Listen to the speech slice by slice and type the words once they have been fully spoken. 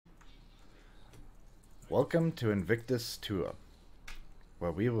Welcome to Invictus Tour,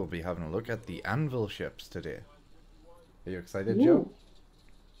 where we will be having a look at the Anvil ships today. Are you excited, Joe? Ooh,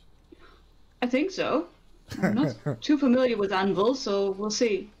 I think so. I'm not too familiar with Anvil, so we'll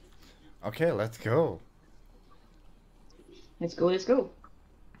see. Okay, let's go. Let's go, let's go.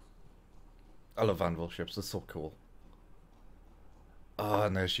 I love Anvil ships, they're so cool. Oh,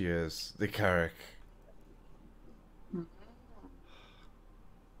 and there she is, the Carrack.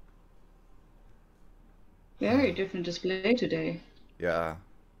 Very different display today. Yeah.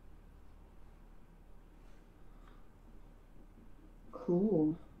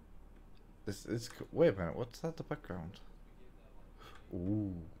 Cool. This is wait a minute, what's that in the background?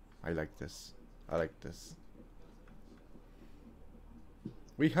 Ooh, I like this. I like this.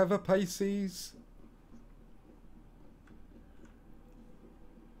 We have a Pisces.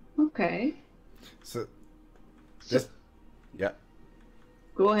 Okay. So this, yeah.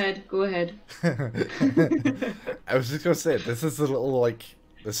 Go ahead, go ahead. I was just gonna say, this is a little like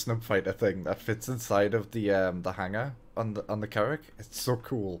the snub fighter thing that fits inside of the hangar on the Carrack. It's so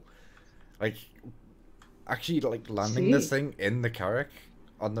cool. Like actually like landing this thing in the Carrack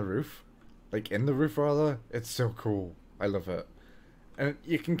on the roof. Like in the roof rather. It's so cool. I love it. And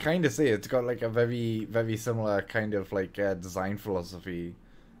you can kind of see it's got like a very, very similar kind of like design philosophy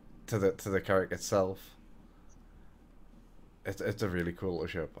to the Carrack itself. It's a really cool little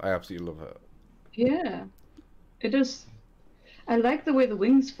ship. I absolutely love it. Yeah, it is. I like the way the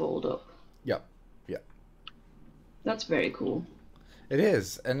wings fold up. Yep, yep. That's very cool. It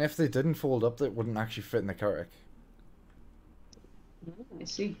is, and if they didn't fold up, that wouldn't actually fit in the Carrack. I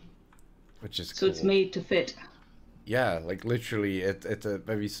see. Which is So cool. it's made to fit. Yeah, like literally, it's a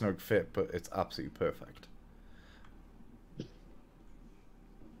very snug fit, but it's absolutely perfect.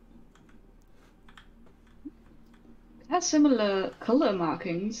 It has similar color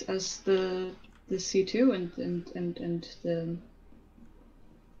markings as the C2 and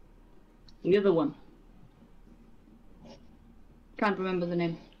the other one. Can't remember the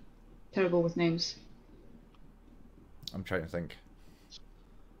name. Terrible with names. I'm trying to think.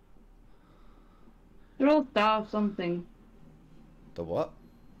 They're all star something. The what?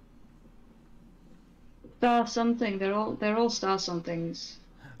 Star something. They're all star somethings.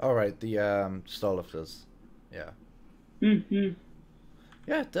 All right, the Starlifters. Yeah. Mm-hmm.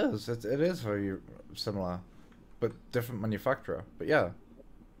 Yeah, it does. It is very similar, but different manufacturer. But yeah.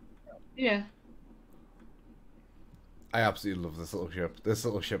 Yeah. I absolutely love this little ship. This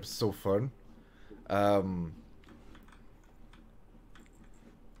little ship's so fun.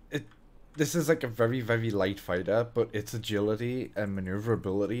 This is like a very, very light fighter, but its agility and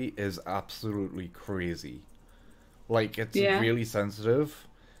maneuverability is absolutely crazy. Like, it's really sensitive.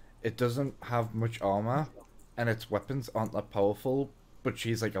 It doesn't have much armor, and its weapons aren't that powerful, but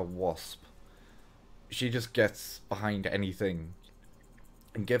she's like a wasp. She just gets behind anything.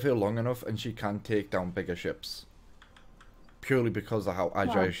 And give her long enough, and she can take down bigger ships. Purely because of how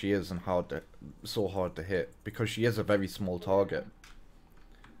agile she is and so hard to hit. Because she is a very small target.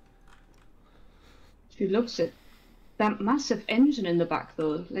 She loves it. That massive engine in the back,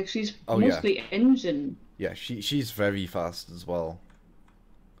 though. Like, she's mostly engine. Yeah, she's very fast as well.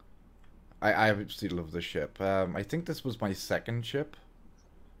 I absolutely love this ship. I think this was my second ship.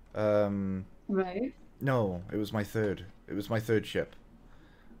 Right. No, it was my third. It was my third ship.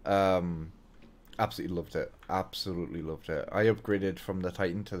 Absolutely loved it. Absolutely loved it. I upgraded from the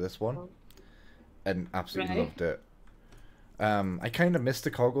Titan to this one, and absolutely loved it. I kind of missed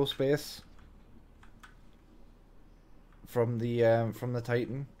the cargo space from the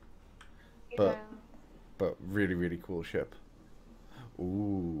Titan, but really, really cool ship.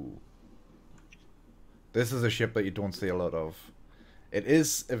 Ooh, this is a ship that you don't see a lot of. It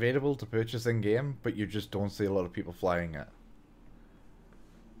is available to purchase in game, but you just don't see a lot of people flying it.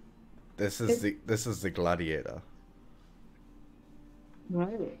 This is the Gladiator.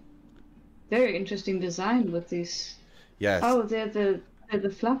 Right. Very interesting design with these. Yes. Oh, they're the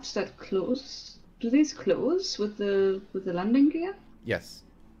flaps that close. Do these close with the landing gear? Yes.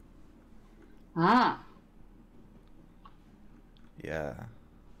 Ah. Yeah.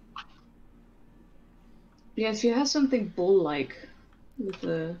 Yeah, she has something bull-like with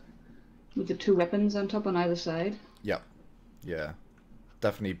the two weapons on top on either side. Yep. Yeah.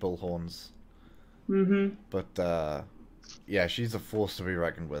 Definitely bullhorns. Mm-hmm. But yeah, she's a force to be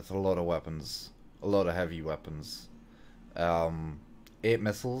reckoned with. A lot of weapons, a lot of heavy weapons. 8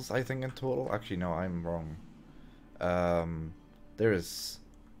 missiles, I think, in total. Actually, no, I'm wrong. There is.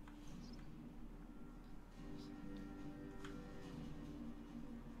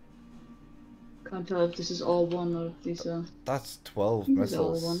 Can't tell if this is all one or if these are. That's 12 These are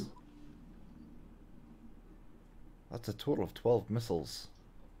all missiles. one. That's a total of 12 missiles.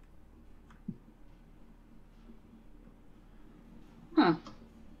 Huh.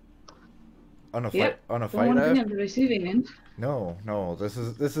 On a Yep. on a Don't want to fighter? be on the receiving end. No, no. This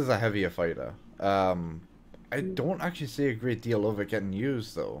is a heavier fighter. I don't actually see a great deal of it getting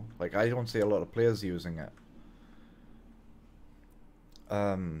used though. Like I don't see a lot of players using it.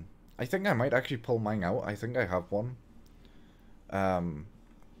 I think I might actually pull mine out. I think I have one.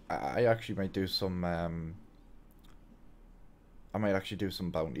 I actually might do some I might actually do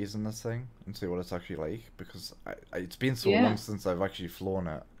some bounties in this thing and see what it's actually like, because it's been so long since I've actually flown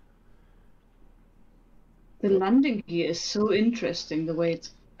it. The landing gear is so interesting, the way it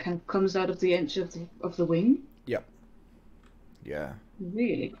kind of comes out of the edge of the wing. Yep. Yeah.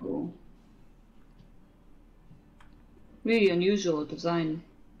 Really cool. Really unusual design.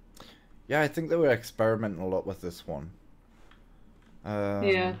 Yeah, I think they were experimenting a lot with this one.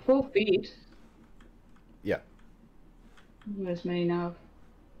 Yeah, 4 feet. Yeah. Where's many now?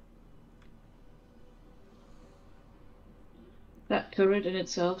 That turret in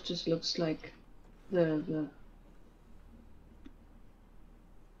itself just looks like the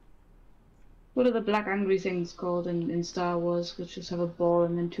what are the black angry things called in Star Wars, which just have a ball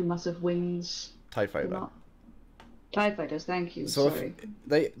and then 2 massive wings? TIE fighter. TIE fighters, thank you. So sorry.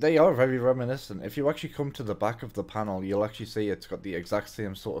 They are very reminiscent. If you actually come to the back of the panel, you'll actually see it's got the exact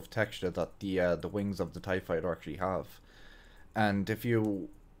same sort of texture that the wings of the TIE fighter actually have. And if you,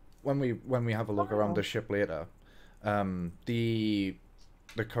 when we have a look around the ship later, the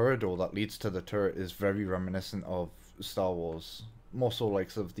corridor that leads to the turret is very reminiscent of Star Wars. More so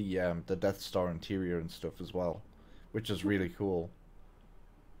like of the Death Star interior and stuff as well, which is really cool.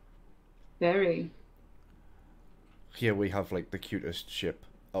 Very. Here we have like the cutest ship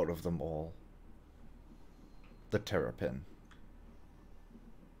out of them all. The Terrapin.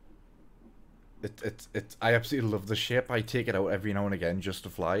 It's I absolutely love the ship. I take it out every now and again just to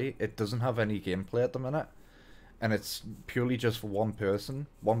fly. It doesn't have any gameplay at the minute, and it's purely just for one person,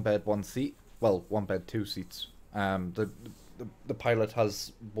 one bed, one seat. Well, one bed, 2 seats. The pilot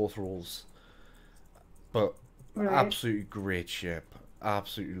has both roles, but absolutely great ship.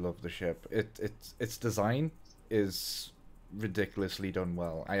 Absolutely love the ship. Its design is ridiculously done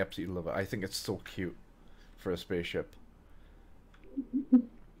well. I absolutely love it. I think it's so cute for a spaceship.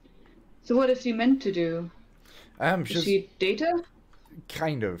 So what is she meant to do? Is she data?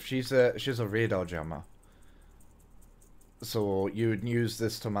 Kind of. She's a radar jammer. So you'd use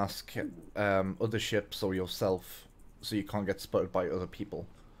this to mask other ships or yourself, so you can't get spotted by other people.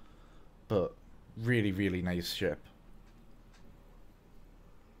 But really, really nice ship.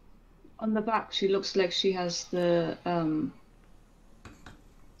 On the back, she looks like she has the the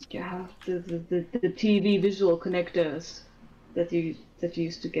TV visual connectors that you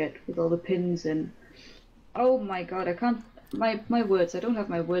used to get with all the pins in. Oh my god, I can't. My words. I don't have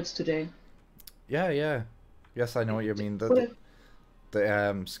my words today. Yeah. Yes, I know what you mean.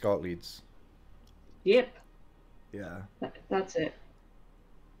 The SCART leads. Yep. Yeah. That's it.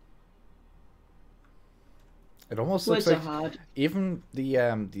 It almost words looks like are hard. Even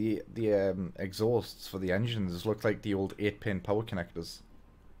the exhausts for the engines look like the old 8-pin power connectors.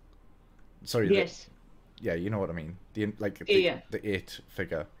 Sorry. Yes. Yeah, you know what I mean. The 8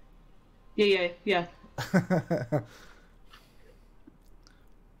 figure. Yeah.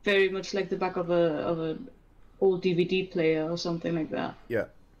 Very much like the back of a old DVD player or something like that. Yeah.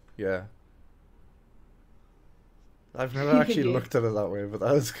 I've never actually looked at it that way, but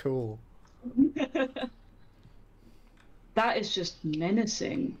that is cool. That is just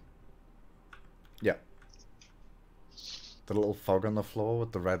menacing. Yeah. The little fog on the floor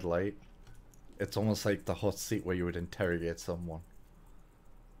with the red light. It's almost like the hot seat where you would interrogate someone.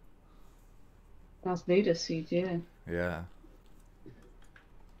 Darth Vader's seat, yeah. Yeah.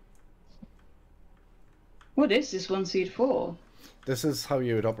 What is this one seat for? This is how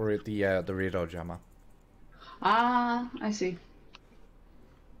you would operate the radar jammer. Ah, I see.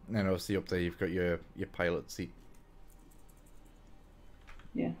 And obviously up there you've got your pilot seat.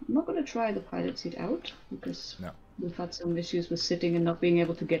 Yeah, I'm not going to try the pilot seat out because we've had some issues with sitting and not being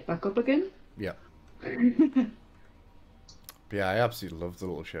able to get back up again. Yeah. Yeah, I absolutely love the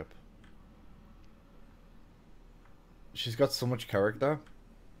little ship. She's got so much character.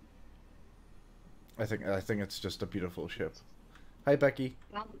 I think it's just a beautiful ship. Hi, Becky.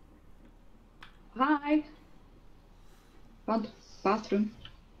 Hi. Bathroom.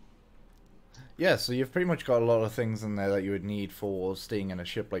 Yeah, so you've pretty much got a lot of things in there that you would need for staying in a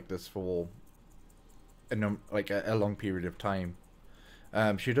ship like this for a long period of time.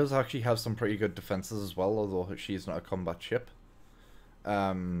 She does actually have some pretty good defenses as well, although she's not a combat ship.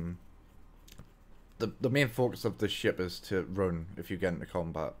 The the main focus of this ship is to run if you get into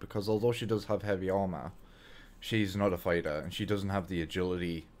combat, because although she does have heavy armor, she's not a fighter, and she doesn't have the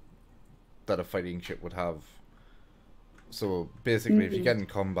agility that a fighting ship would have. So basically, if you get in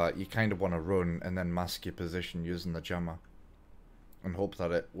combat, you kind of want to run and then mask your position using the jammer and hope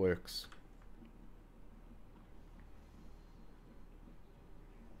that it works.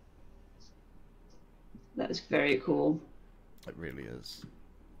 That is very cool. It really is.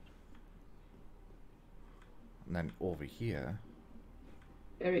 And then over here,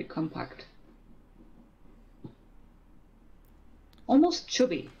 very compact, almost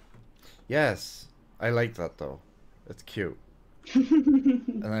chubby. Yes, I like that though. It's cute.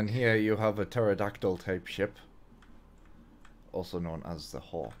 And then here you have a pterodactyl type ship, also known as the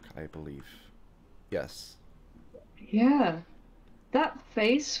Hawk, I believe. Yes. Yeah, that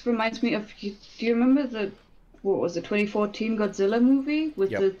face reminds me of. Do you remember the, what was the 2014 Godzilla movie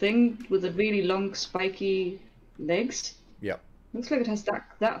with the thing with the really long spiky legs? Yep. Looks like it has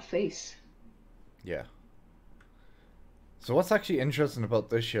that face. Yeah. So what's actually interesting about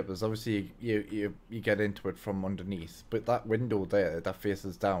this ship is obviously you get into it from underneath, but that window there that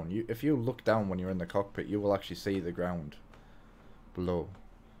faces down, if you look down when you're in the cockpit, you will actually see the ground below.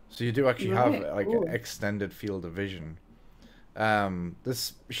 So you do actually have like an extended field of vision.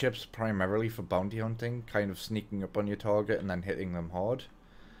 This ship's primarily for bounty hunting, kind of sneaking up on your target and then hitting them hard.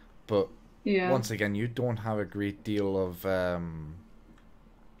 But once again, you don't have a great deal of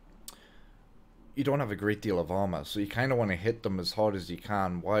armor, so you kind of want to hit them as hard as you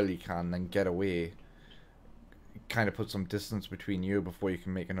can while you can, then get away. Kind of put some distance between you before you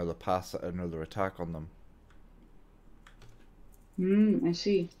can make another pass at another attack on them. I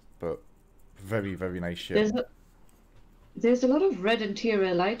see. But very, very nice ship. There's a lot of red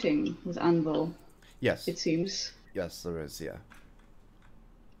interior lighting with Anvil. Yes. It seems. Yes, there is, yeah.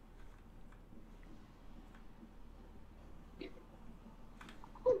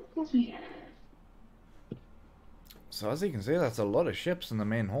 Oh, excuse me. So as you can see, that's a lot of ships in the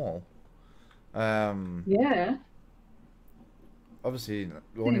main hall. Yeah. Obviously,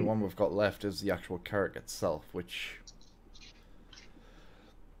 the only one we've got left is the actual carrack itself, which...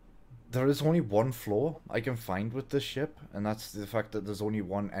 There is only one flaw I can find with this ship, and that's the fact that there's only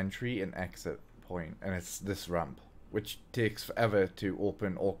one entry and exit point, and it's this ramp, which takes forever to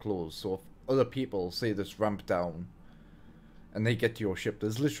open or close. So if other people see this ramp down, and they get to your ship,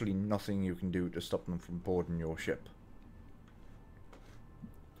 there's literally nothing you can do to stop them from boarding your ship.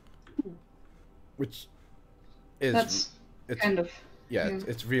 Which is...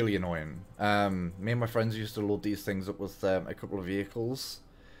 it's really annoying. Me and my friends used to load these things up with a couple of vehicles,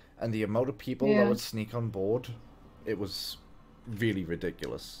 and the amount of people that would sneak on board, it was really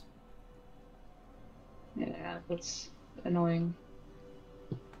ridiculous. Yeah, that's annoying.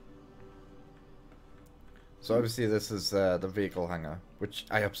 So obviously this is the vehicle hangar, which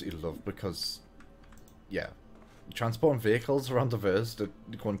I absolutely love because, transporting vehicles around the verse to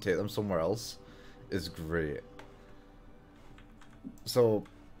go and take them somewhere else is great. So,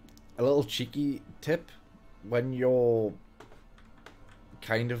 a little cheeky tip, when you're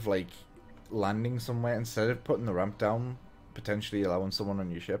kind of like landing somewhere, instead of putting the ramp down, potentially allowing someone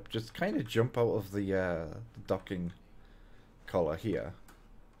on your ship, just kind of jump out of the docking collar here,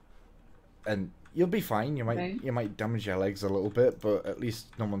 and you'll be fine. You might damage your legs a little bit, but at least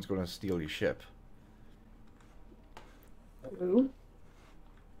no one's going to steal your ship. You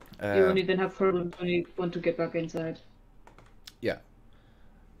only then have problems when you want to get back inside. Yeah.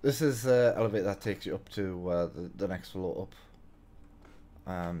 This is the elevator that takes you up to the next floor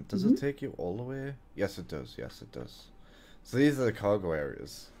up. Does it take you all the way? Yes, it does. Yes, it does. So these are the cargo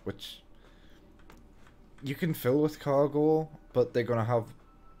areas, which you can fill with cargo, but they're going to have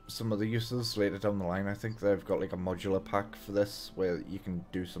some other uses later down the line. I think they've got like a modular pack for this, where you can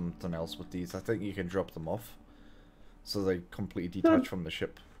do something else with these. I think you can drop them off, so they completely detach from the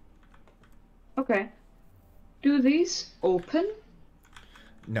ship. Okay. Do these open?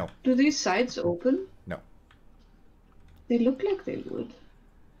 No. Do these sides open? No. They look like they would.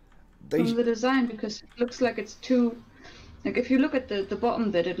 From the design, because it looks like it's too... Like, if you look at the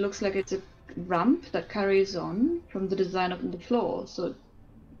bottom bit, it looks like it's a ramp that carries on from the design up on the floor, so...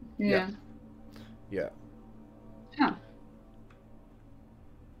 Yeah. Yeah. Huh.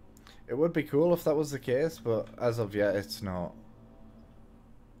 It would be cool if that was the case, but as of yet, it's not.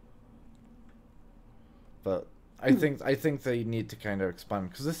 But I think they need to kind of expand,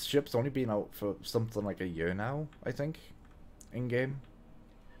 because this ship's only been out for something like a year now, I think, in game.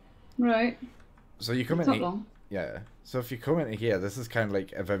 Right. So you come it's in not long. Yeah. So if you come into here, this is kind of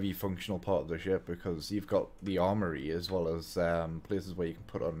like a very functional part of the ship because you've got the armory as well as places where you can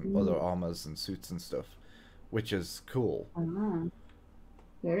put on other armors and suits and stuff, which is cool. Ah,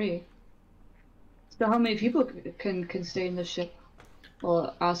 very. So how many people can stay in the ship,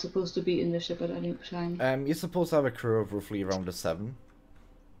 or are supposed to be in the ship at any time? You're supposed to have a crew of roughly around a 7.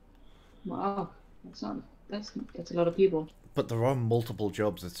 Wow, that's a lot of people. But there are multiple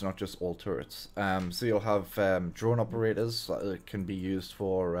jobs, it's not just all turrets. So you'll have drone operators that can be used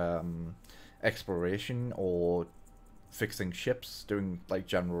for exploration or fixing ships, doing like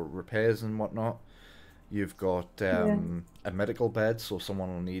general repairs and whatnot. You've got a medical bed, so someone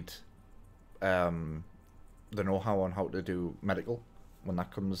will need the know-how on how to do medical when that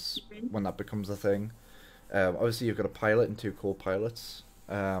becomes a thing. Obviously, you've got a pilot and 2 co-pilots.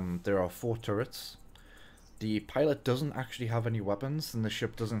 There are 4 turrets. The pilot doesn't actually have any weapons, and the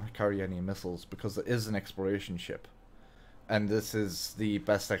ship doesn't carry any missiles because it is an exploration ship. And this is the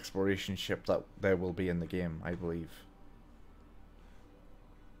best exploration ship that there will be in the game, I believe.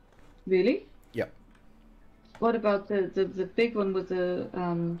 Really? Yep. What about the big one with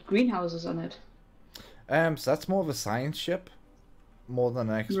the greenhouses on it? So that's more of a science ship, more than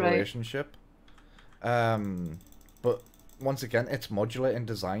an exploration ship. But once again, it's modular in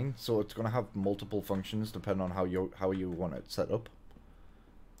design, so it's going to have multiple functions depending on how you want it set up.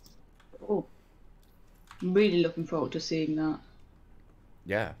 Oh, I'm really looking forward to seeing that.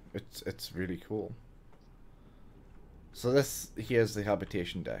 Yeah, it's really cool. So here's the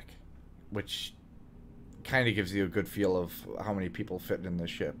habitation deck, which kind of gives you a good feel of how many people fit in the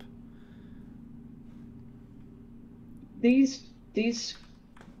ship. These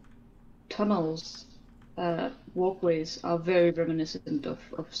tunnels, walkways are very reminiscent of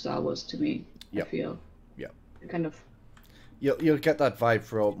Star Wars to me. Yep. I feel. Yeah. Kind of. You'll get that vibe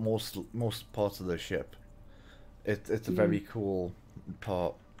throughout most parts of the ship. It's a very cool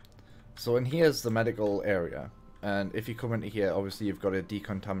part. So in here's the medical area, and if you come into here, obviously you've got a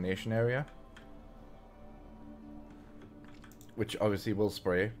decontamination area, which obviously will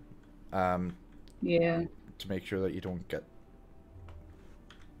spray. Yeah. To make sure that you don't get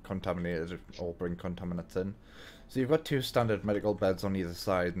contaminated or bring contaminants in. So you've got 2 standard medical beds on either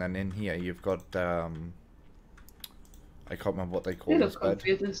side, and then in here you've got I can't remember what they call this bed.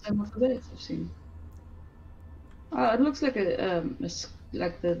 Than some of the beds I've seen. Oh, it looks like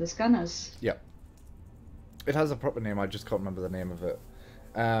like the scanners. Yeah. It has a proper name, I just can't remember the name of it.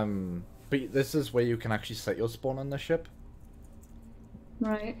 But this is where you can actually set your spawn on the ship.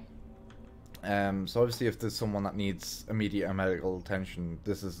 Right. So obviously if there's someone that needs immediate medical attention,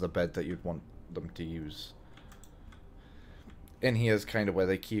 this is the bed that you'd want them to use. In here is kind of where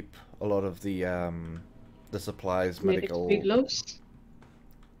they keep a lot of the supplies, medical... Big gloves?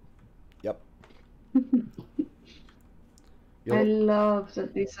 Yep. I love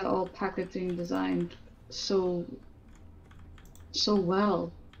that these are all packaging designed so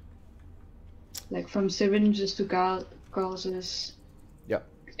well. Like from syringes to gauzes. Yep.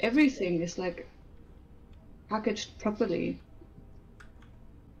 Everything is like packaged properly.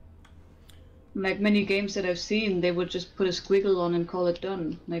 Like many games that I've seen, they would just put a squiggle on and call it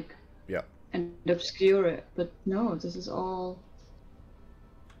done. Like, yeah, and obscure it. But no, this is all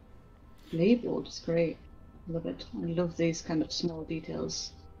labeled. It's great. Love it. I love these kind of small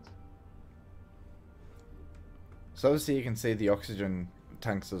details. So obviously you can see the oxygen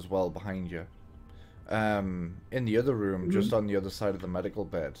tanks as well behind you. In the other room, just on the other side of the medical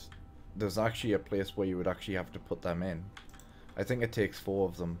bed, there's actually a place where you would actually have to put them in. I think it takes 4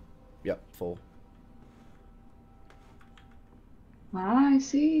 of them. Yep, 4. Ah, I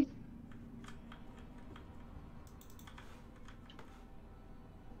see.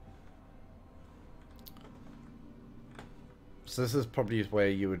 So this is probably where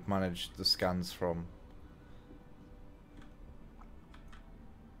you would manage the scans from.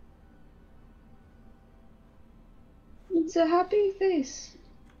 It's a happy face.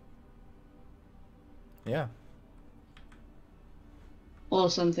 Yeah. Or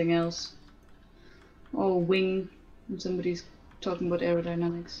something else. Or wing, when somebody's talking about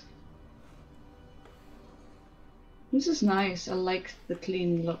aerodynamics. This is nice. I like the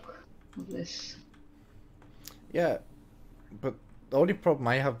clean look of this. Yeah, but the only problem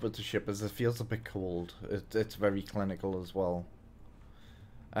I have with the ship is it feels a bit cold. It's very clinical as well.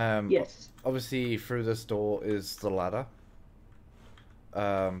 Yes. Obviously, through this door is the ladder.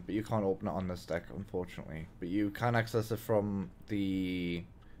 But you can't open it on this deck, unfortunately. But you can access it from the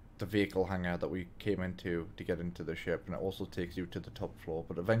vehicle hangar that we came into to get into the ship, and it also takes you to the top floor.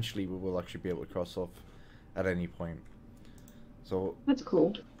 But eventually, we will actually be able to cross off at any point. So that's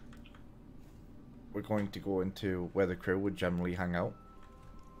cool. we're going to go into where the crew would generally hang out.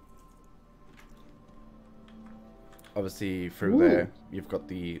 Obviously, through there, you've got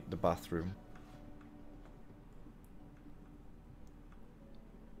the bathroom.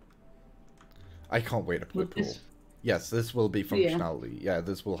 I can't wait to play pool. Yes, this will be functionality. Yeah,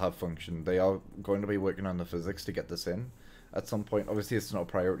 this will have function. They are going to be working on the physics to get this in at some point. Obviously, it's not a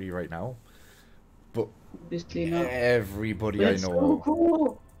priority right now. But everybody I know, so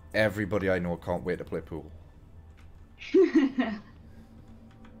cool. Everybody I know can't wait to play pool.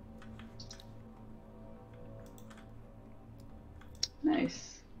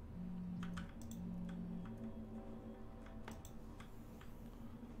 Nice.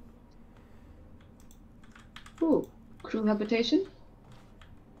 Ooh, crew habitation?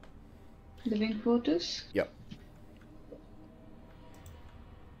 Living quarters? Yep.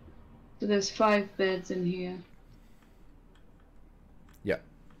 So there's 5 beds in here. Yep.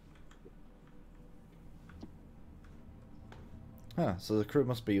 Huh, so the crew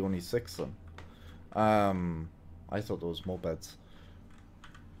must be only 6 then. I thought there was more beds.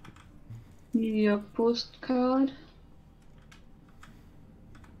 New York postcard.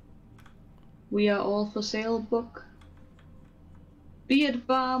 We are all for sale book. Beard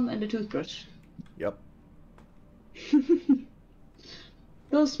balm and a toothbrush. Yep.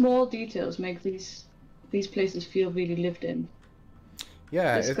 Those small details make these places feel really lived in.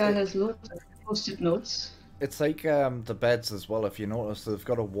 Yeah. This guy has loads of post-it notes. It's like the beds as well, if you notice, they've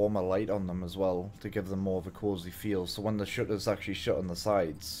got a warmer light on them as well to give them more of a cozy feel. So when the shutter's actually shut on the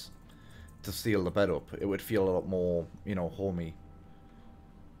sides to seal the bed up, it would feel a lot more, you know, homey.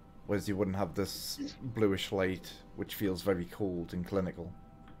 Whereas you wouldn't have this bluish light, which feels very cold and clinical.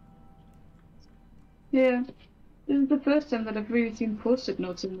 Yeah, this is the first time that I've really seen post-it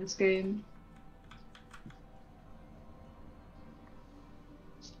notes in this game.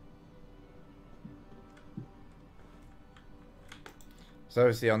 So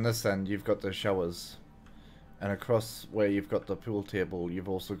obviously on this end, you've got the showers. And across where you've got the pool table, you've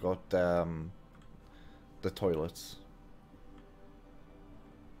also got the toilets.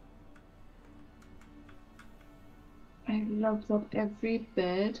 I love that every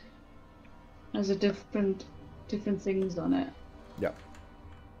bed has a different things on it. Yep.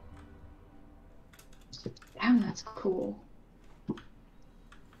 Damn, that's cool.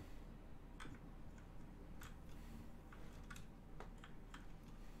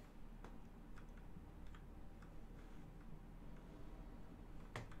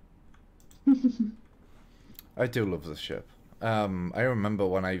 I do love this ship. I remember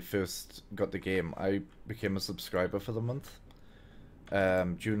when I first got the game, I became a subscriber for the month,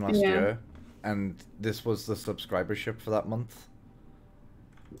 June last year, and this was the subscriber ship for that month.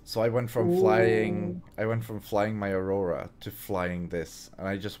 So I went from flying my Aurora to flying this, and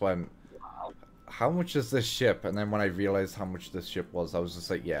I just went, how much is this ship? And then when I realized how much this ship was, I was just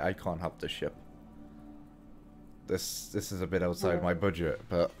like, yeah, I can't have this ship. This is a bit outside my budget,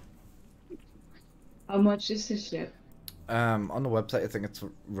 but... How much is this ship? On the website, I think it's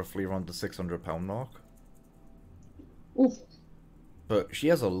roughly around the £600 mark. Oof. But she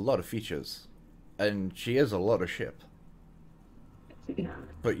has a lot of features, and she is a lot of ship.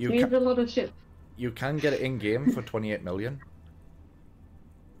 But She has a lot of ship. You can get it in game for 28 million.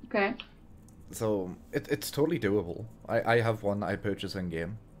 Okay. So it's totally doable. I have one that I purchased in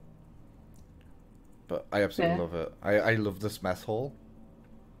game. But I absolutely love it. I love this mess hall.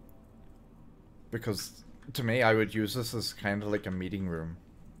 Because to me, I would use this as kind of like a meeting room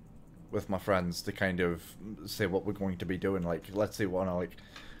with my friends to kind of say what we're going to be doing. Like, let's say we're on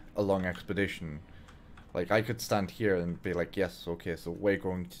a long expedition. Like, I could stand here and be like, yes, okay, so we're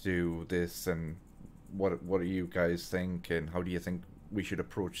going to do this, and what do you guys think, and how do you think we should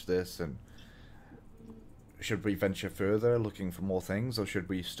approach this, and should we venture further looking for more things, or should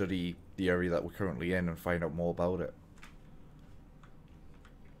we study the area that we're currently in and find out more about it?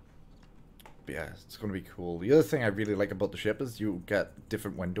 But yeah, it's going to be cool. The other thing I really like about the ship is you get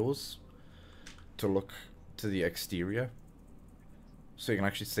different windows to look to the exterior. So you can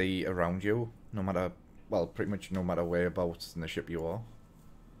actually see around you, no matter, well, pretty much no matter whereabouts in the ship you are.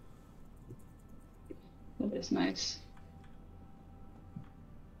 That is nice.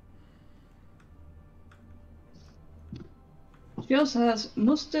 She also has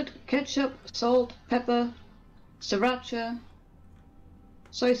mustard, ketchup, salt, pepper, sriracha,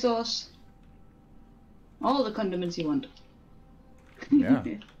 soy sauce. All the condiments you want. Yeah.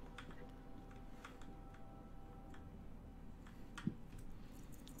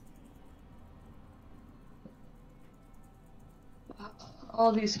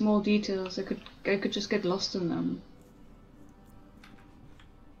 All these small details, I could just get lost in them.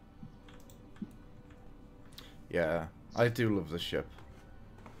 Yeah, I do love the ship.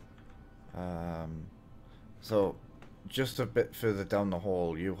 So, just a bit further down the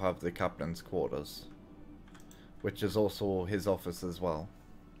hall, you have the captain's quarters, which is also his office as well.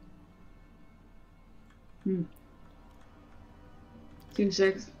 Seems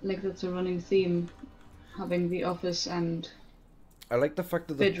like that's a running theme, having the office and I like the fact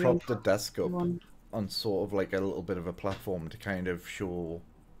that they propped the desk up one. on sort of like a little bit of a platform to kind of show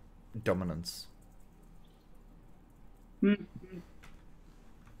dominance. It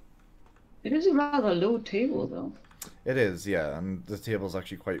is a rather low table, though. It is, yeah, and the table's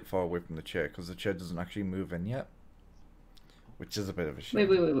actually quite far away from the chair because the chair doesn't actually move in yet, which is a bit of a shame.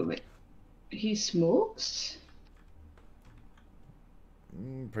 Wait. He smokes?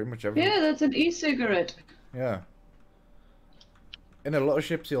 Pretty much everything. Yeah, that's an e-cigarette. Yeah. In a lot of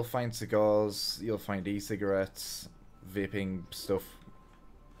ships, you'll find cigars, you'll find e-cigarettes, vaping stuff.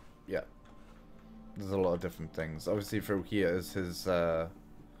 Yeah. There's a lot of different things. Obviously, through here is his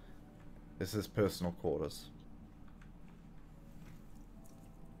personal quarters.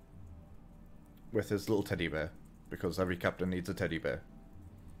 With his little teddy bear. Because every captain needs a teddy bear.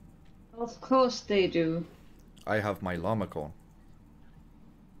 Of course they do. I have my llamacorn.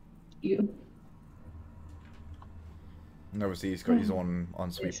 You... And obviously he's got his own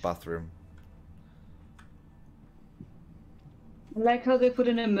ensuite bathroom. I like how they put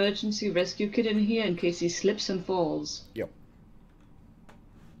an emergency rescue kit in here in case he slips and falls. Yep.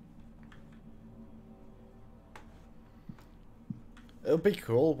 It'll be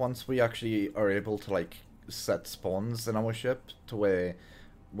cool once we actually are able to like set spawns in our ship to where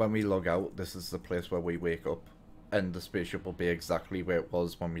when we log out, this is the place where we wake up and the spaceship will be exactly where it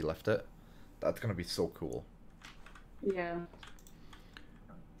was when we left it. That's gonna be so cool. Yeah.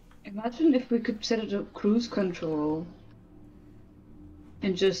 Imagine if we could set it up cruise control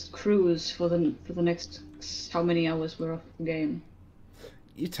and just cruise for the next how many hours we're off the game.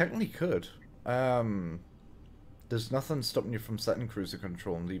 You technically could. There's nothing stopping you from setting cruiser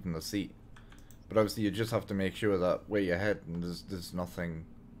control and leaving the seat. But obviously you just have to make sure that where you're heading there's nothing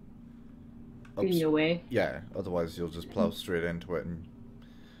in your way. Yeah, otherwise you'll just plow straight into it and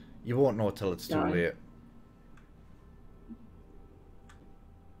you won't know till it's too late.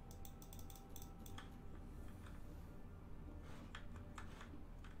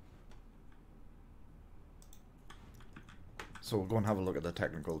 So we'll go and have a look at the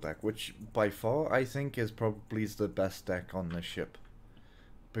technical deck, which by far I think is probably the best deck on this ship.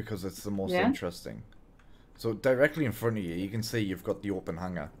 Because it's the most interesting. So directly in front of you, you can see you've got the open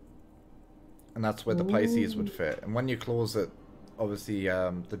hangar. And that's where the Pisces would fit. And when you close it, obviously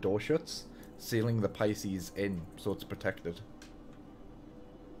the door shuts, sealing the Pisces in, so it's protected.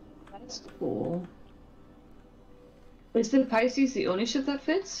 That's cool. Is the Pisces the only ship that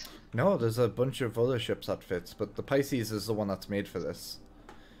fits? No, there's a bunch of other ships that fits, but the Pisces is the one that's made for this.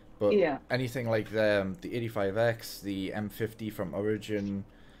 But anything like the 85X, the M50 from Origin,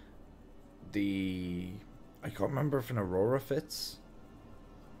 I can't remember if an Aurora fits.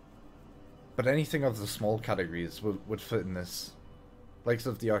 But anything of the small categories would fit in this. Likes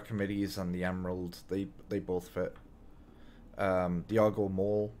of the Archimedes and the Emerald, they both fit. The Argo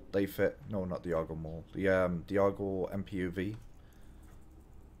Mole, they fit. No, not the Argo Mole. The Argo MPUV.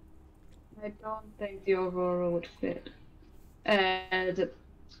 I don't think the Aurora would fit. The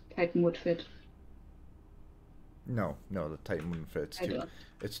Titan would fit. No, the Titan wouldn't fit.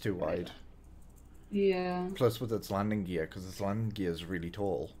 It's too wide. Yeah. Plus with its landing gear, because its landing gear is really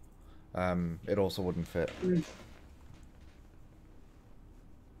tall, it also wouldn't fit.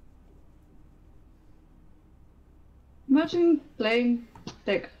 Imagine playing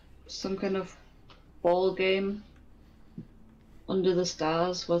like some kind of ball game under the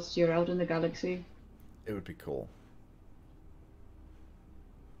stars whilst you're out in the galaxy. It would be cool.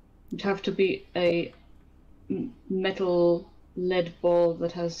 It'd have to be a metal lead ball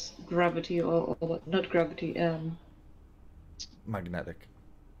that has gravity or not gravity, magnetic.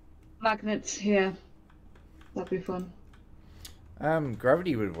 Magnets, yeah. That'd be fun.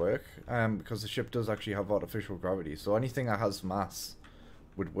 Gravity would work, because the ship does actually have artificial gravity, so anything that has mass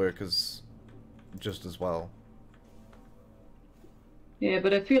would work just as well. Yeah,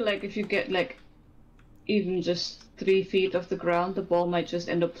 but I feel like if you get like even just 3 feet off the ground, the ball might just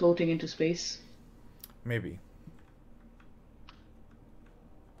end up floating into space. Maybe.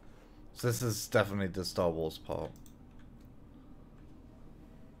 So this is definitely the Star Wars part.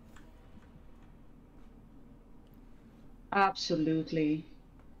 Absolutely.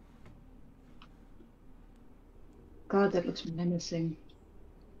 God, that looks menacing.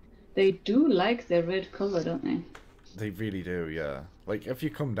 They do like their red color, don't they? They really do, yeah. Like, if you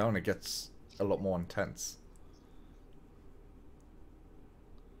come down, it gets a lot more intense.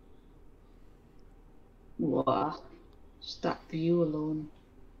 Wow. Just that view alone.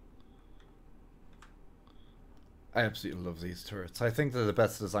 I absolutely love these turrets. I think they're the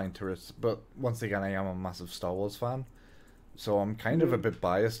best designed turrets, but once again, I am a massive Star Wars fan, so I'm kind of a bit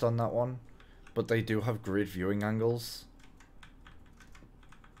biased on that one, but they do have great viewing angles.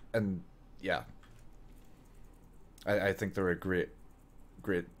 And yeah, I think they're a great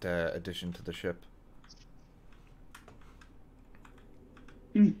addition to the ship.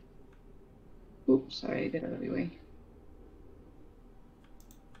 Oops, sorry, get out of the way.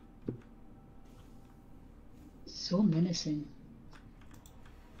 So menacing.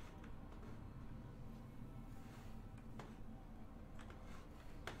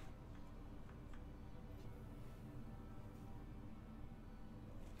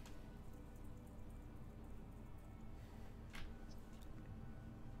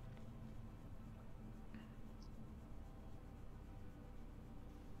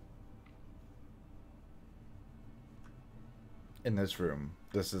 In this room,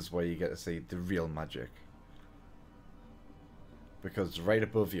 this is where you get to see the real magic. Because right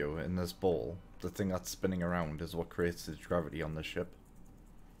above you, in this ball, the thing that's spinning around is what creates the gravity on the ship.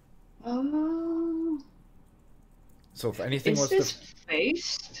 Oh. So if anything was this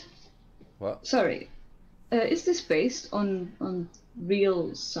based? What? Sorry. Is this based on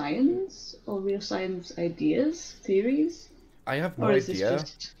real science or real science ideas, theories? I have no idea.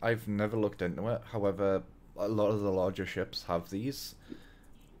 I've never looked into it. However, a lot of the larger ships have these.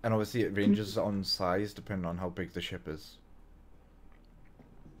 And obviously it ranges on size depending on how big the ship is.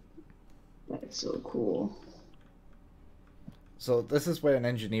 That's so cool. So this is where an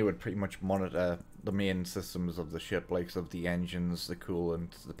engineer would pretty much monitor the main systems of the ship, like of the engines, the coolant,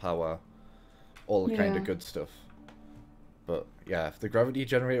 the power, all the kind of good stuff. But yeah, if the gravity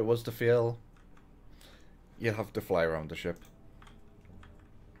generator was to fail, you'd have to fly around the ship.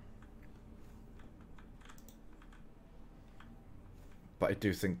 But I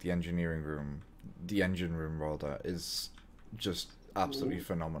do think the engineering room, the engine room rather, is just absolutely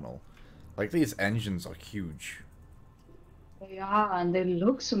phenomenal. Like, these engines are huge. They are, and they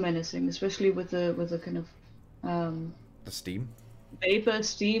look so menacing, especially with the kind of the steam? Vapor,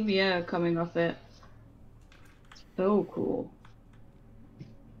 steam, yeah, coming off it. So cool.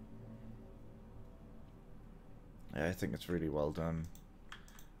 Yeah, I think it's really well done.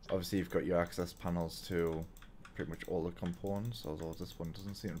 Obviously, you've got your access panels to pretty much all the components, although this one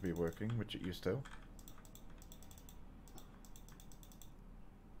doesn't seem to be working, which it used to.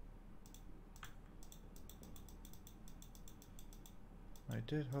 I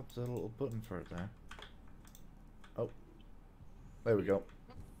did have the little button for it there. Oh, there we go.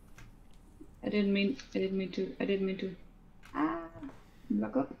 I didn't mean to. Ah,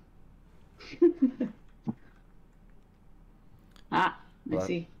 back up. I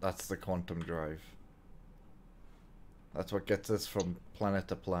see. That's the quantum drive. That's what gets us from planet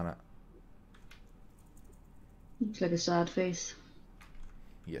to planet. Looks like a sad face.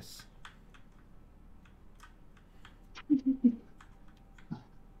 Yes.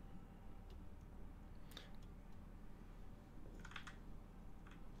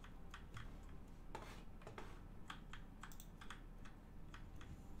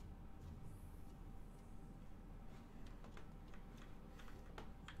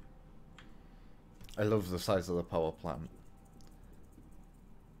 I love the size of the power plant.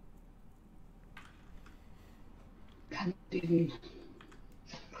 Can't even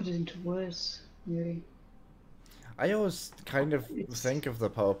put it into words, really. I always kind of think of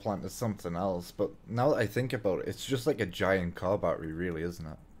the power plant as something else, but now that I think about it, it's just like a giant car battery, really, isn't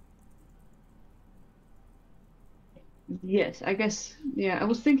it? Yes, I guess, yeah, I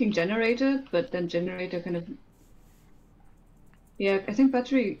was thinking generator, but then generator kind of... Yeah, I think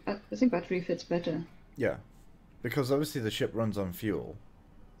battery fits better. Yeah, because obviously the ship runs on fuel,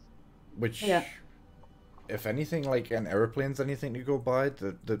 which, if anything, like an airplane's anything to go by,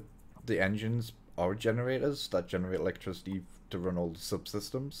 the engines are generators that generate electricity to run all the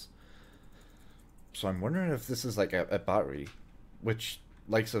subsystems. So I'm wondering if this is like a battery, which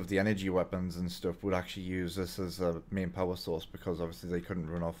likes of the energy weapons and stuff would actually use this as a main power source, because obviously they couldn't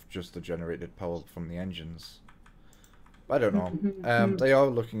run off just the generated power from the engines. I don't know. They are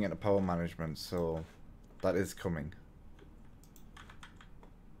looking into power management, so that is coming.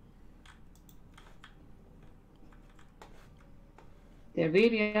 They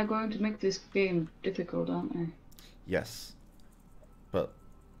really are going to make this game difficult, aren't they? Yes. But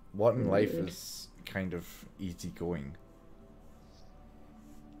what in life is kind of easygoing?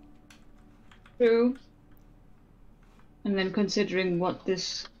 True. And then considering what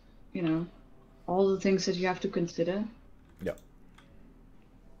this, you know, all the things that you have to consider. Yeah.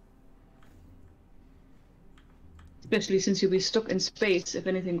 Especially since you'll be stuck in space if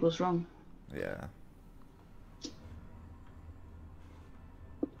anything goes wrong. Yeah.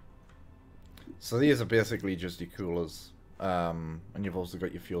 So these are basically just your coolers. And you've also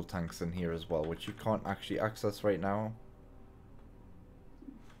got your fuel tanks in here as well, which you can't actually access right now.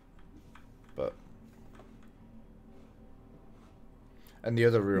 But... And the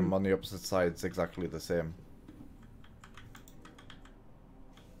other room on the opposite side is exactly the same.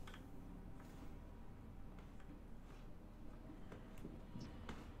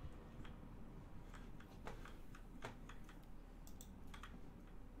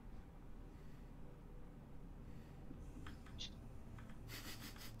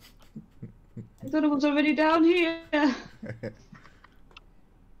 I thought it was already down here. How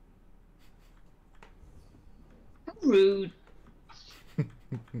rude.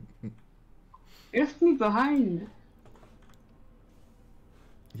 You left me behind.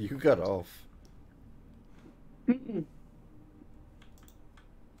 You got off. Mm-mm.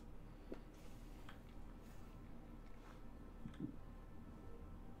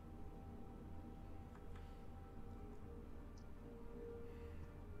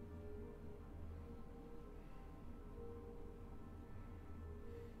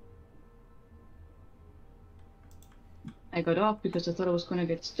 I got off because I thought I was gonna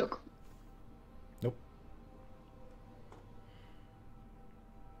get stuck. Nope.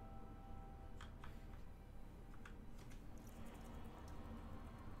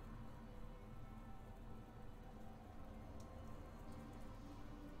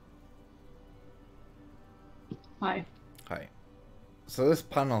 Hi. Hi. So this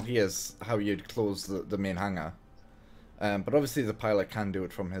panel here is how you'd close the main hangar. But obviously the pilot can do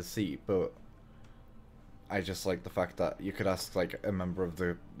it from his seat, but I just like the fact that you could ask like a member of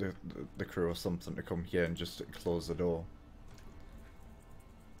the crew or something to come here and just close the door.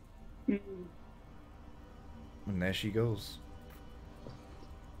 And there she goes.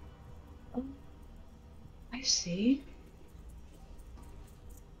 Oh, I see.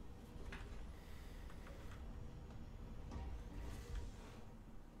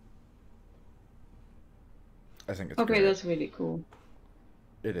 I think it's okay, great. That's really cool.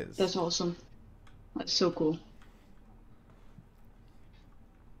 It is. That's awesome. That's so cool.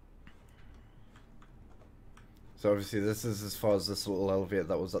 So obviously this is as far as this little elevator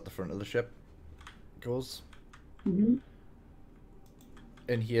that was at the front of the ship goes. And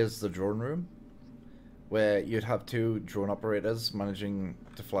here's the drone room, where you'd have 2 drone operators managing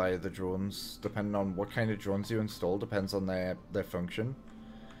to fly the drones. Depending on what kind of drones you install, depends on their function.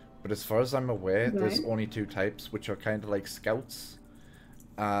 But as far as I'm aware, there's only 2 types, which are kind of like scouts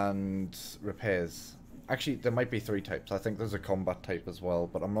and repairs. Actually, there might be 3 types. I think there's a combat type as well,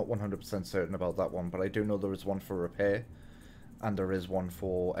 but I'm not 100% certain about that one. But I do know there is one for repair, and there is one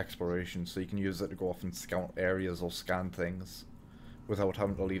for exploration, so you can use it to go off and scout areas or scan things without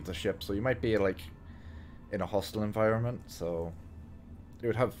having to leave the ship. So you might be like in a hostile environment, so it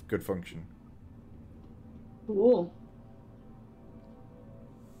would have good function. Cool.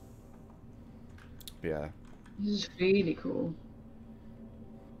 Yeah. This is really cool.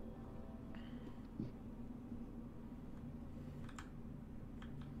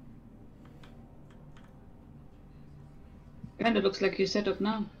 And it looks like you're set up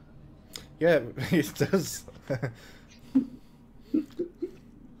now. Yeah, it does.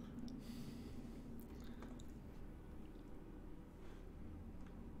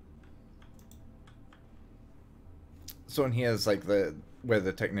 So in here is like where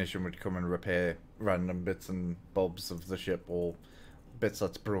the technician would come and repair random bits and bobs of the ship or bits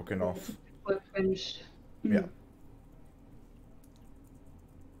that's broken off. Finished. Yeah.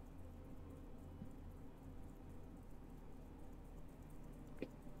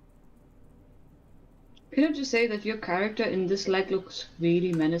 Can I just say that your character in this light looks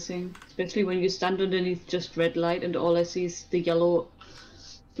really menacing, especially when you stand underneath just red light and all I see is the yellow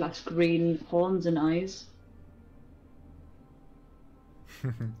 / green horns and eyes.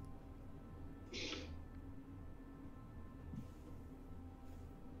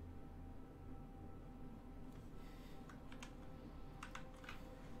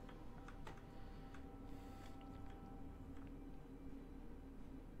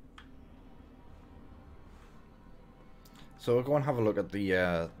 So we'll go and have a look at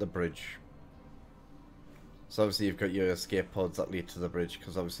the bridge. So obviously you've got your escape pods that lead to the bridge,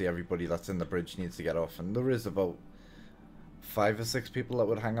 because obviously everybody that's in the bridge needs to get off, and there is about 5 or 6 people that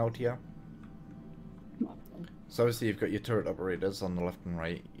would hang out here. So obviously you've got your turret operators on the left and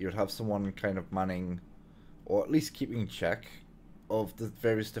right. You would have someone kind of manning, or at least keeping check of the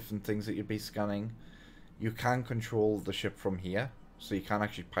various different things that you'd be scanning. You can control the ship from here, so you can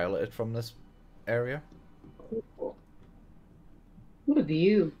actually pilot it from this area. What a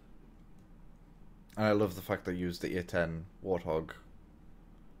view. And I love the fact they used the A10 Warthog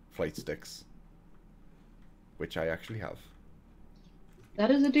flight sticks, which I actually have. That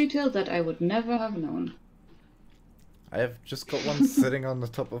is a detail that I would never have known. I have just got one sitting on the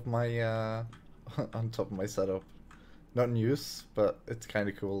top of my on top of my setup. Not in use, but it's kind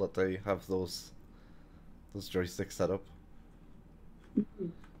of cool that they have those joysticks set up.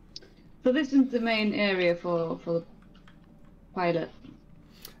 So this isn't the main area for the pilot.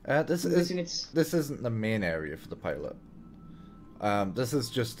 This isn't the main area for the pilot. This is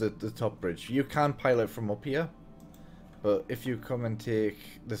just the top bridge. You can pilot from up here, but if you come and take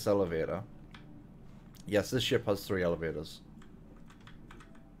this elevator, yes, this ship has 3 elevators.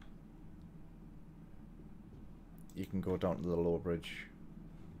 You can go down to the lower bridge.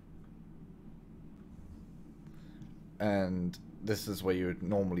 And this is where you would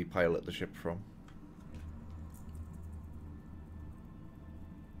normally pilot the ship from.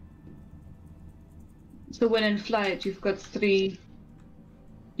 So when in flight, you've got pretty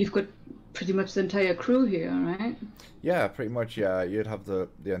much the entire crew here, right? Yeah, pretty much, yeah. You'd have the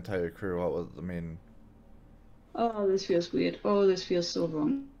entire crew out of the main... Oh, this feels weird. Oh, this feels so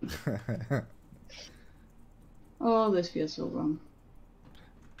wrong. Oh, this feels so wrong.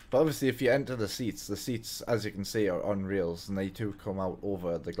 But obviously, if you enter the seats, as you can see, are on rails, and they too come out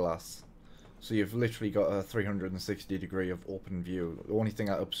over the glass. So you've literally got a 360 degree of open view. The only thing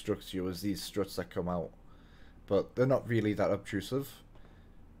that obstructs you is these struts that come out. But they're not really that obtrusive.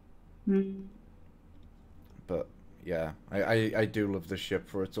 Mm. But yeah, I do love this ship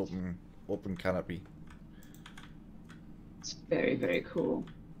for its open canopy. It's very, very cool.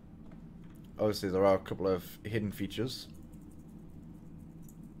 Obviously, there are a couple of hidden features.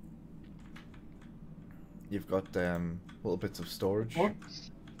 You've got little bits of storage. What?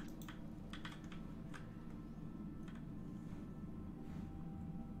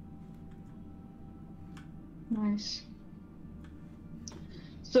 Nice.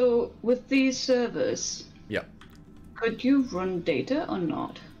 So, with these servers, yeah, could you run data or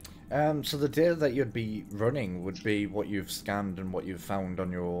not? So the data that you'd be running would be what you've scanned and what you've found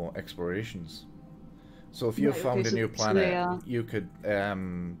on your explorations. So if you found a new planet, you could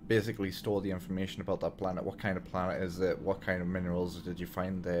basically store the information about that planet. What kind of planet is it? What kind of minerals did you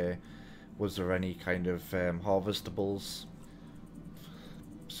find there? Was there any kind of harvestables?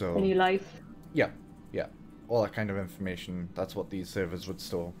 So any life? Yeah, yeah. All that kind of information. That's what these servers would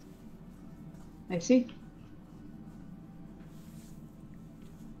store. I see.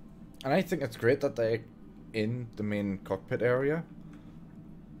 And I think it's great that they're in the main cockpit area.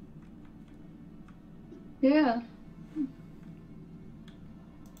 Yeah.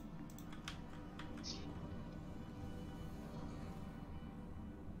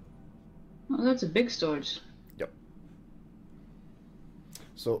 Oh, that's a big storage. Yep.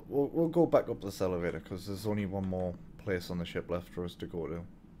 So we'll go back up this elevator because there's only one more place on the ship left for us to go to.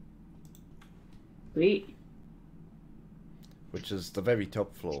 Sweet. Which is the very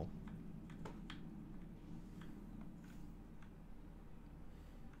top floor.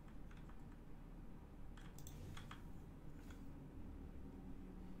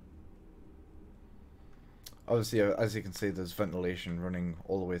 Obviously, as you can see, there's ventilation running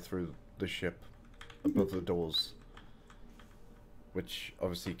all the way through the ship above the doors, which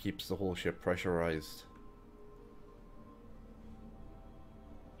obviously keeps the whole ship pressurized.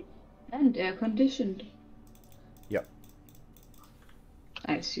 And air conditioned. Yep.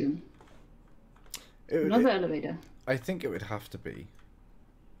 I assume. Another elevator. I think it would have to be.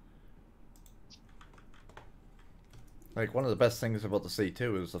 Like, one of the best things about the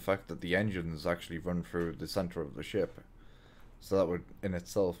C2 is the fact that the engines actually run through the center of the ship. So that would, in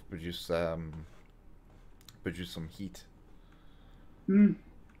itself, produce some heat. Mm.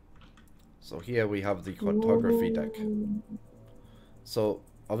 So here we have the cartography deck. So,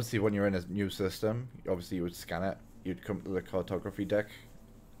 obviously when you're in a new system, obviously you would scan it. You'd come to the cartography deck.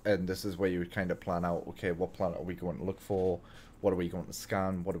 And this is where you would kind of plan out, okay, what planet are we going to look for? What are we going to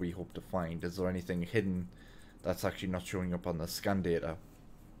scan? What do we hope to find? Is there anything hidden that's actually not showing up on the scan data?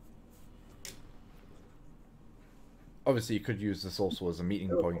 Obviously, you could use this also as a meeting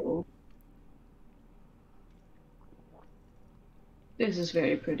point. This is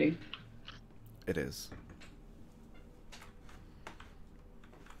very pretty. It is.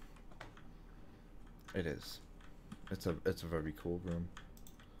 It is. It's a very cool room.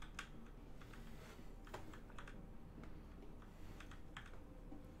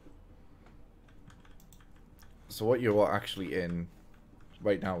 So what you're actually in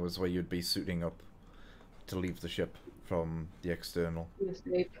right now is where you'd be suiting up to leave the ship from the external.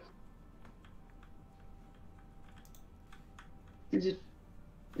 Escape. Is it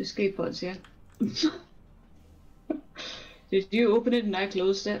escape pods? Yeah. Did you open it and I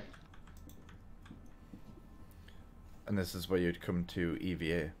closed it? And this is where you'd come to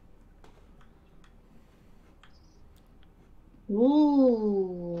EVA.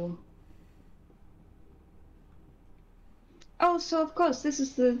 Ooh. Oh, so of course this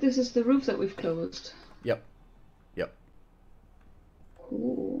is the roof that we've closed. Yep. Yep.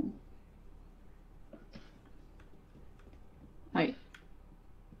 Cool. Hi.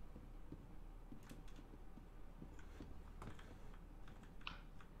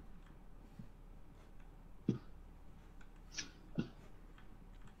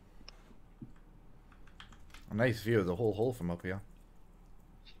 A nice view of the whole hull from up here.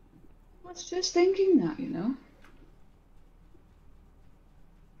 I was just thinking that, you know.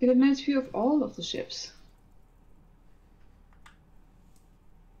 Get a nice view of all of the ships.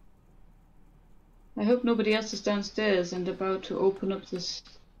 I hope nobody else is downstairs and about to open up this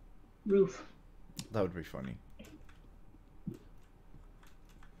roof. That would be funny.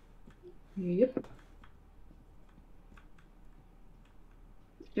 Yep.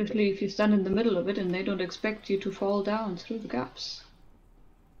 Especially if you stand in the middle of it and they don't expect you to fall down through the gaps.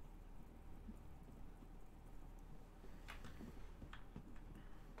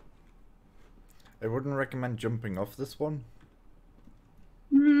 I wouldn't recommend jumping off this one.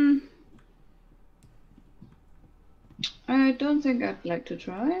 I don't think I'd like to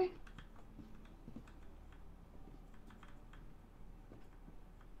try.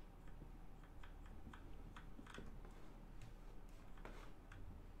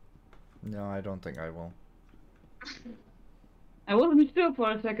 No, I don't think I will. I wasn't sure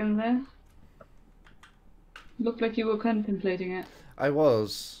for a second there. Looked like you were contemplating it. I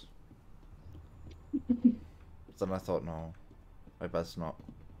was. Then I thought, no, I best not.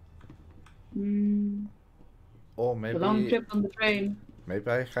 Or maybe... A long trip on the train. Maybe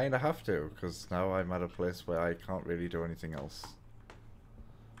I kind of have to, because now I'm at a place where I can't really do anything else.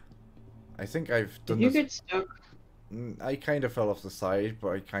 I think I've done Did you this... get stuck? I kind of fell off the side, but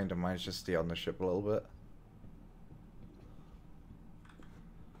I kind of managed to stay on the ship a little bit.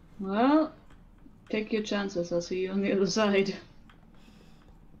 Well, take your chances. I'll see you on the other side.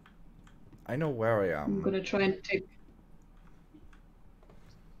 I know where I am. I'm gonna try and take...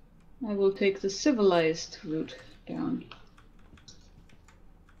 I will take the civilized route down.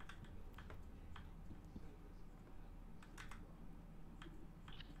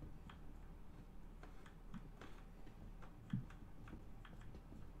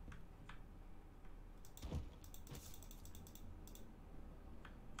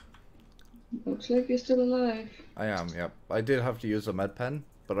 Looks like you're still alive. I am, yep. I did have to use a med pen,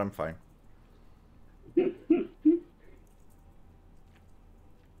 but I'm fine.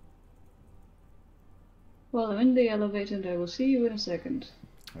 Well, I'm in the elevator and I will see you in a second.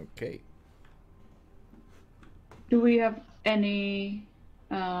 Okay. Do we have any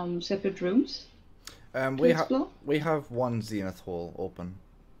separate rooms? We have one zenith hall open.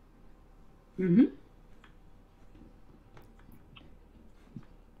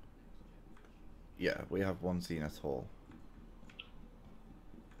 Yeah, we have one zenith hall.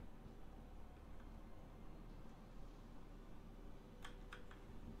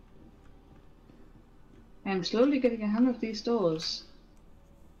 I'm slowly getting a hang of these doors.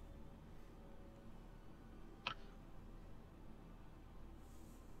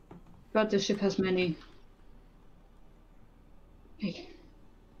 God, this ship has many. Hey.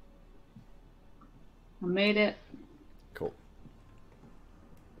 I made it. Cool.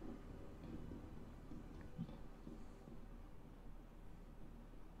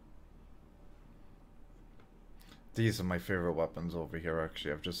 These are my favorite weapons over here,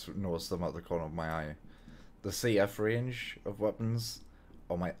 actually. I've just noticed them at the corner of my eye. The CF range of weapons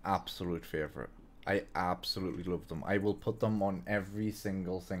are my absolute favorite. I absolutely love them. I will put them on every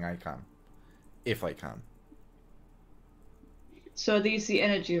single thing I can. If I can. So are these the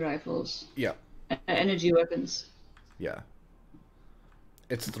energy rifles? Yeah. Energy weapons? Yeah.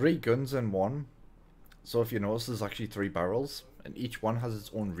 It's 3 guns in one. So if you notice, there's actually 3 barrels. And each one has its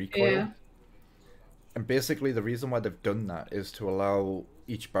own recoil. Yeah. And basically the reason why they've done that is to allow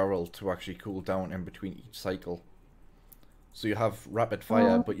each barrel to actually cool down in between each cycle. So you have rapid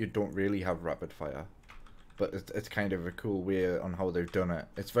fire, but you don't really have rapid fire. But it's kind of a cool way on how they've done it.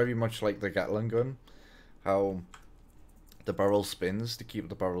 It's very much like the Gatling gun, how the barrel spins to keep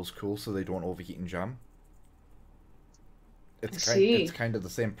the barrels cool so they don't overheat and jam. It's kind of the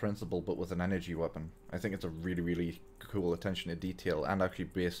same principle, but with an energy weapon. I think it's a really, really cool attention to detail, and actually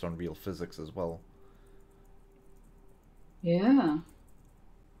based on real physics as well. Yeah.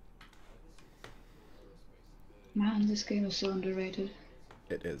 Man, this game is so underrated.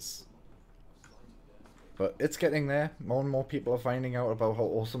 It is. But it's getting there. More and more people are finding out about how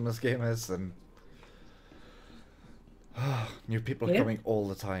awesome this game is, and new people are coming all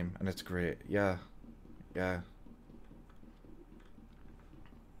the time, and it's great. Yeah. Yeah.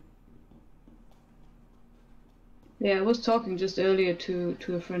 Yeah, I was talking just earlier to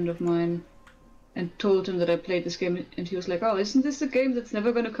a friend of mine and told him that I played this game, and he was like, "Oh, isn't this a game that's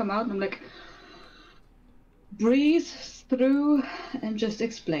never going to come out?" And I'm like, breathe through and just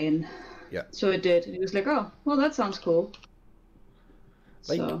explain. Yeah. So it did. And he was like, "Oh, well, that sounds cool."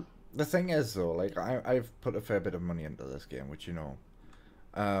 Like, so the thing is, though, like, I've put a fair bit of money into this game, which you know.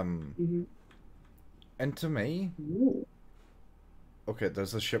 And to me... Ooh. Okay,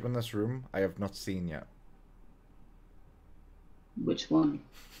 there's a ship in this room I have not seen yet. Which one?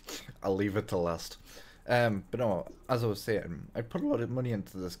 I'll leave it to last. But no, as I was saying, I put a lot of money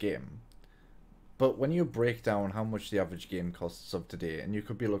into this game. But when you break down how much the average game costs of today, and you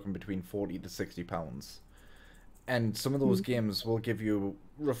could be looking between £40 to £60, and some of those games will give you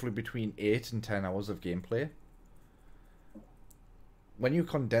roughly between 8 and 10 hours of gameplay. When you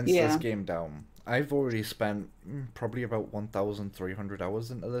condense this game down, I've already spent probably about 1,300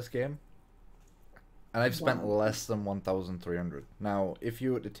 hours into this game. And I've spent less than 1,300. Now, if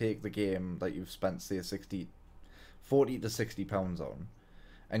you were to take the game that you've spent, say, 40 to £60 on,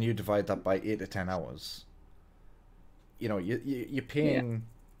 and you divide that by 8 to 10 hours, you know, you're paying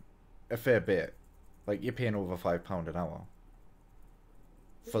a fair bit. Like, you're paying over £5 an hour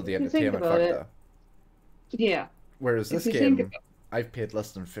for the entertainment factor. Yeah. Whereas this game, I've paid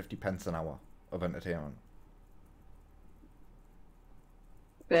less than 50 pence an hour of entertainment.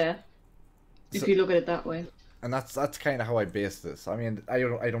 Fair. If you look at it that way. And that's kind of how I base this. I mean, I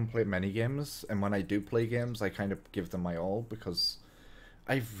don't play many games, and when I do play games, I kind of give them my all, because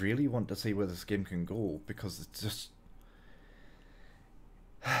I really want to see where this game can go, because it's just...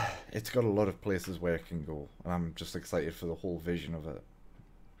 it's got a lot of places where it can go, and I'm just excited for the whole vision of it.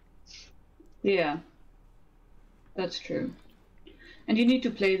 Yeah. That's true. And you need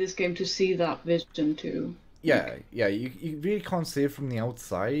to play this game to see that vision too. Yeah, yeah, you really can't see it from the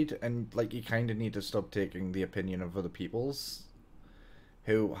outside, and like you kind of need to stop taking the opinion of other people's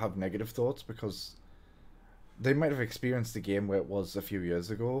who have negative thoughts, because they might have experienced the game where it was a few years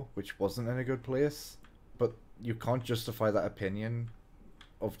ago, which wasn't in a good place, but you can't justify that opinion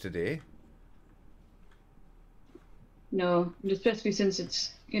of today. No, especially since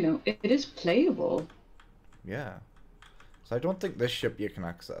it's, you know, it is playable. Yeah. So I don't think this ship you can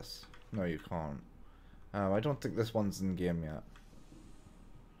access. No, you can't. I don't think this one's in game yet.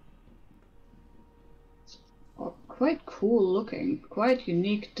 Oh, quite cool looking. Quite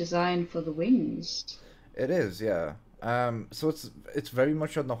unique design for the wings. It is, yeah. So it's very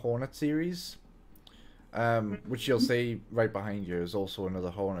much on the Hornet series. Which you'll see right behind you is also another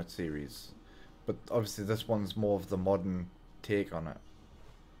Hornet series. But obviously this one's more of the modern take on it.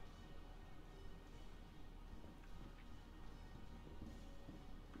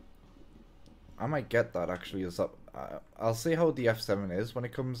 I might get that actually. I'll see how the F7 is when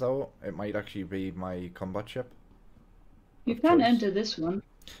it comes out. It might actually be my combat ship. You can enter this one.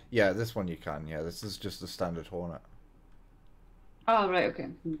 Yeah, this one you can. Yeah, this is just a standard Hornet. Oh, right, okay.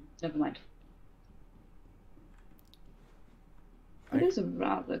 Never mind. It is a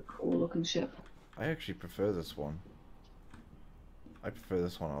rather cool looking ship. I actually prefer this one. I prefer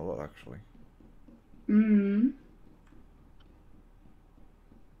this one a lot, actually.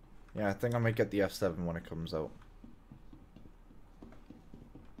 Yeah, I think I might get the F7 when it comes out.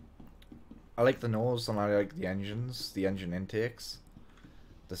 I like the nose and I like the engines, the engine intakes.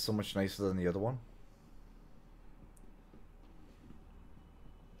 They're so much nicer than the other one.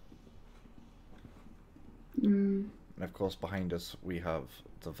 And of course behind us we have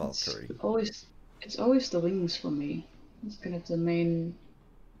the Valkyrie. It's always the wings for me. It's kind of the main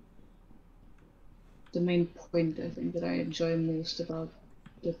point, I think, that I enjoy most about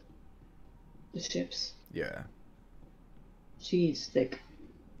the ships. Yeah. She's thick.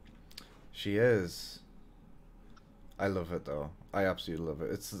 She is. I love it though. I absolutely love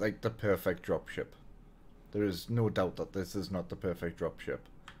it. It's like the perfect dropship. There is no doubt that this is not the perfect dropship.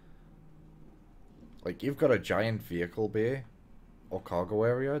 Like, you've got a giant vehicle bay or cargo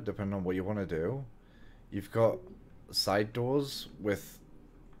area, depending on what you want to do. You've got side doors with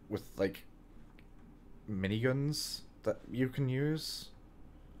like miniguns that you can use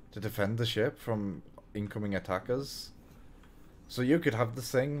to defend the ship from incoming attackers. So you could have this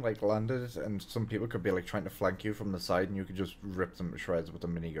thing like landed, and some people could be like trying to flank you from the side, and you could just rip them to shreds with a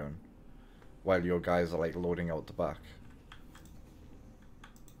minigun, while your guys are like loading out the back.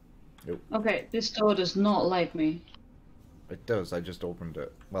 Nope. Okay, this door does not like me. It does, I just opened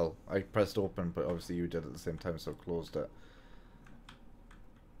it. Well, I pressed open, but obviously you did at the same time, so closed it.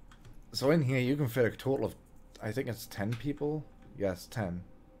 So in here you can fit a total of, I think it's 10 people? Yes, 10.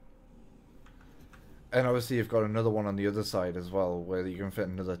 And obviously you've got another one on the other side as well, where you can fit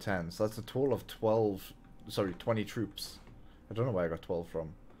another 10. So that's a total of 12, sorry, 20 troops. I don't know where I got 12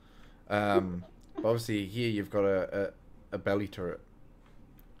 from. But obviously here you've got a belly turret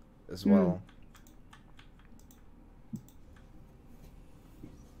as well.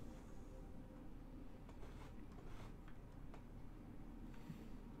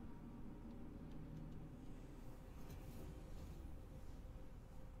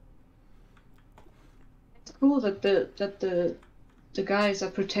 It's cool that the guys are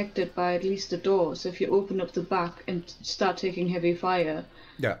protected by at least the door. So if you open up the back and start taking heavy fire,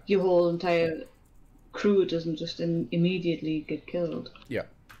 Yeah. your whole entire crew doesn't just immediately get killed. Yeah.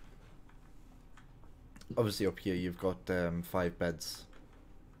 Obviously up here you've got 5 beds.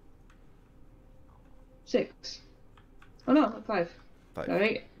 6. Oh no, 5. 5. All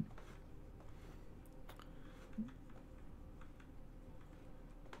right.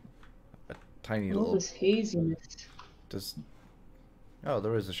 A tiny All little... this haziness. Oh,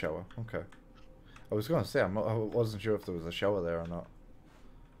 there is a shower. Okay. I was going to say, I wasn't sure if there was a shower there or not.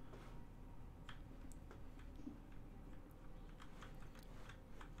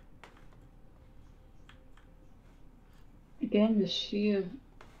 Again, the sheer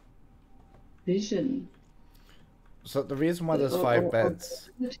vision. So the reason why there's 5 beds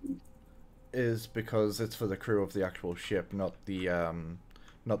is because it's for the crew of the actual ship, not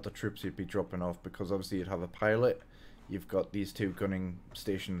the troops you'd be dropping off, because obviously you'd have a pilot, you've got these 2 gunning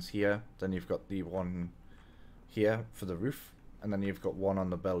stations here, then you've got the one here for the roof, and then you've got one on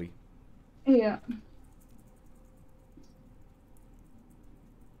the belly. Yeah.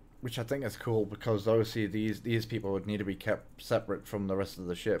 Which I think is cool, because obviously these people would need to be kept separate from the rest of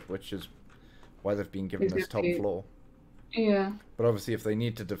the ship, which is why they've been given this top floor. Yeah. But obviously if they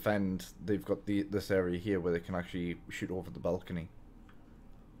need to defend, they've got this area here where they can actually shoot over the balcony.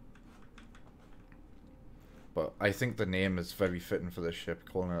 But I think the name is very fitting for this ship,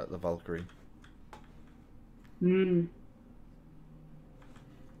 calling it the Valkyrie. I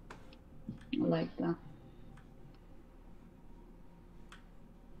like that.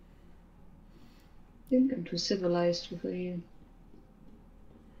 I think I'm too civilized before you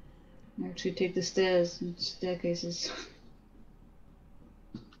actually take the stairs and staircases.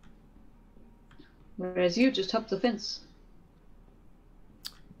 Whereas you just hop the fence.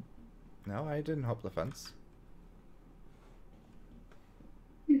 No, I didn't hop the fence.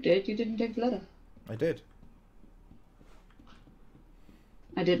 You did, you didn't take the ladder. I did.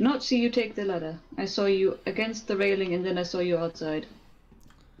 I did not see you take the ladder. I saw you against the railing and then I saw you outside.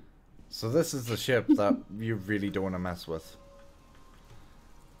 So this is the ship that you really don't want to mess with.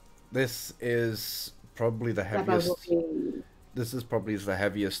 This is probably the heaviest... This is probably the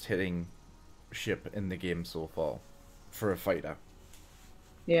heaviest hitting ship in the game so far for a fighter.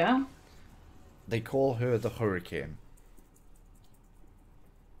 Yeah? They call her the Hurricane.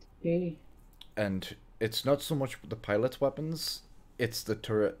 Okay. And it's not so much the pilot's weapons, it's the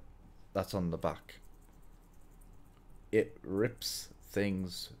turret that's on the back. It rips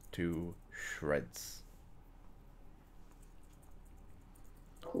things to shreds.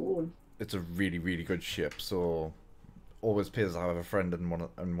 Cool. It's a really, really good ship, so always pays to have a friend in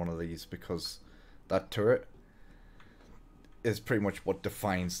one of these, because that turret is pretty much what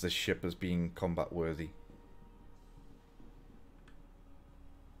defines this ship as being combat worthy.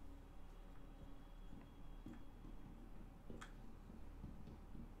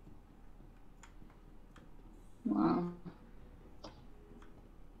 Wow.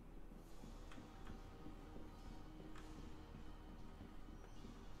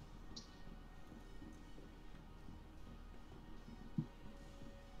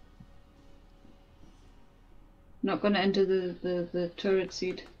 Not gonna enter the turret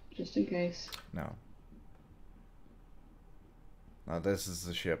seat, just in case. No. Now this is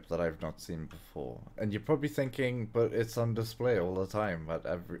a ship that I've not seen before. And you're probably thinking, but it's on display all the time, at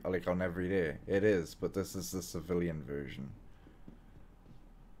on every day. It is, but this is the civilian version.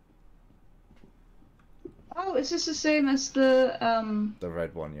 Oh, is this the same as the The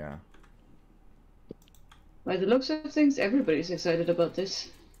red one, yeah. By the looks of things, everybody's excited about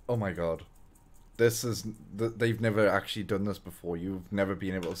this. Oh my god. This is... They've never actually done this before. You've never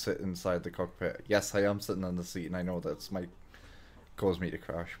been able to sit inside the cockpit. Yes, I am sitting on the seat, and I know that's might cause me to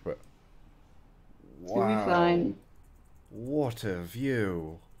crash, but... Wow. You'll be fine. What a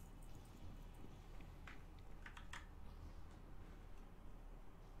view.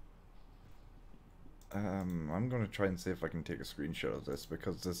 I'm gonna try and see if I can take a screenshot of this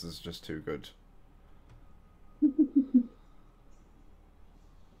because this is just too good.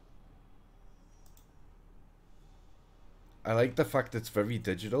 I like the fact it's very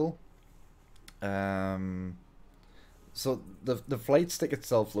digital. So the flight stick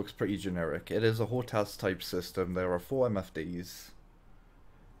itself looks pretty generic. It is a HOTAS type system. There are 4 MFDs,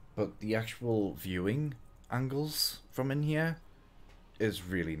 but the actual viewing angles from in here is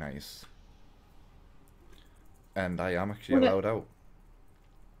really nice. And I am actually allowed out.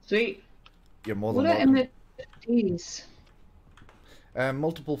 Sweet. You're more than welcome. What are MFDs?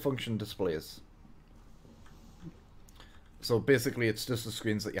 Multiple function displays. So basically, it's just the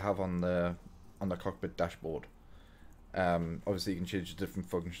screens that you have on the cockpit dashboard. Obviously, you can change different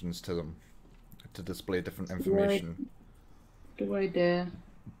functions to them to display different information. Do I dare?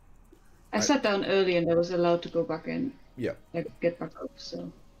 I sat down early and I was allowed to go back in. Yeah. Like get back up.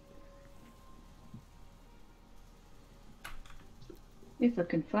 So if I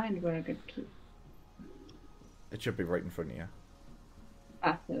can find where I get to. It should be right in front of you.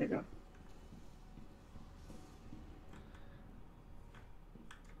 Ah, there we go.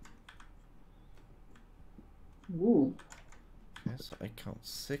 Ooh. Okay, so I count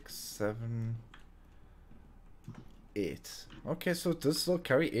 6, 7, 8. Okay, so it does still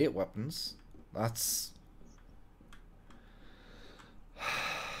carry 8 weapons. That's...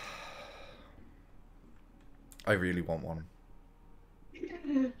 I really want one.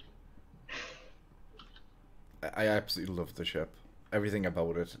 I absolutely love the ship. Everything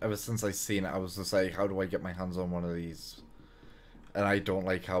about it. Ever since I seen it, I was just like, how do I get my hands on one of these? And I don't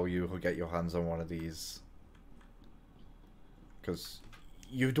like how you get your hands on one of these. Because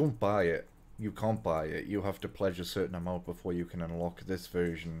you don't buy it. You can't buy it. You have to pledge a certain amount before you can unlock this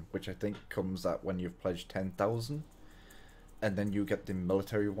version, which I think comes at when you've pledged 10,000. And then you get the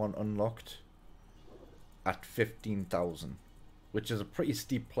military one unlocked at 15,000. Which is a pretty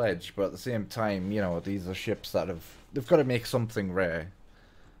steep pledge, but at the same time, you know, these are ships that they've got to make something rare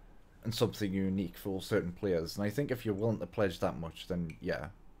and something unique for certain players. And I think if you're willing to pledge that much, then yeah,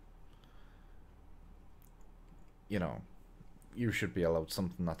 you know, you should be allowed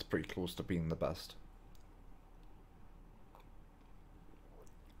something that's pretty close to being the best.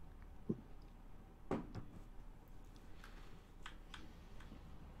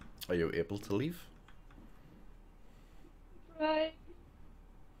 Are you able to leave? Right.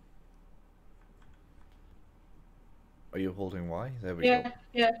 Are you holding Y? There we go.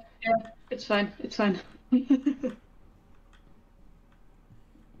 Yeah. It's fine. It's fine.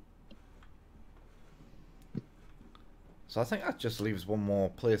 So I think that just leaves one more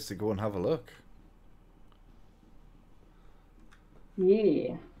place to go and have a look.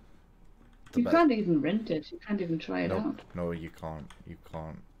 Yeah. You can't even rent it. You can't even try it out. No, you can't. You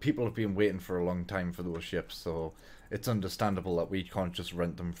can't. People have been waiting for a long time for those ships, so it's understandable that we can't just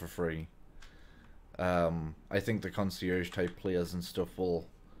rent them for free. I think the concierge type players and stuff will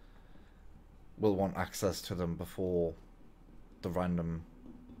want access to them before the random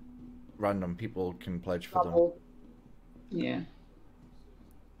people can pledge for them. Yeah.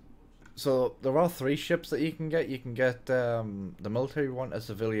 So there are 3 ships that you can get. You can get the military one, a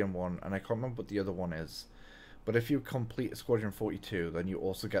civilian one, and I can't remember what the other one is. But if you complete Squadron 42, then you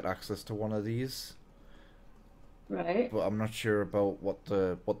also get access to one of these. Right. But I'm not sure about what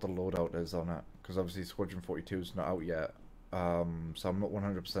the loadout is on it, because obviously Squadron 42 is not out yet. So I'm not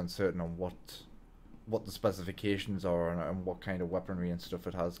 100% certain on what the specifications are and what kind of weaponry and stuff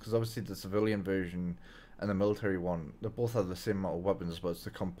it has. Because obviously the civilian version and the military one, they both have the same amount of weapons, but it's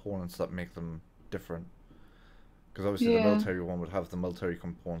the components that make them different. Because obviously the military one would have the military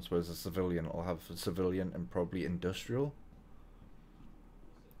components, whereas the civilian will have civilian and probably industrial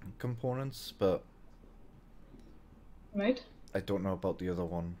components, but right. I don't know about the other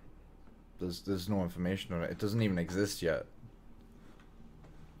one. There's no information on it. It doesn't even exist yet.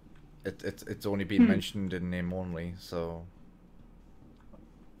 It's only been mentioned in name only, so.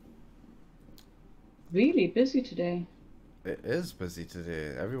 Really busy today. It is busy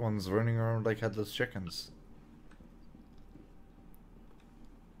today. Everyone's running around like headless chickens.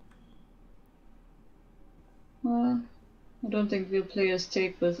 Well, I don't think the players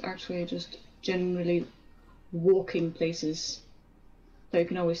take with actually just generally walking places. So you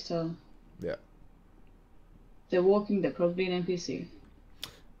can always tell. Yeah. They're walking, they're probably an NPC.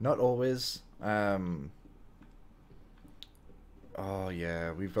 Not always. Oh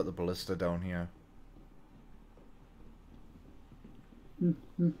yeah, we've got the ballista down here.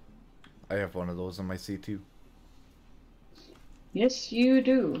 I have one of those on my C2. Yes, you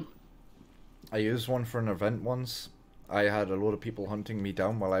do. I used one for an event once, I had a lot of people hunting me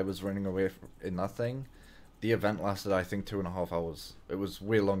down while I was running away in that thing. The event lasted, I think, 2.5 hours. It was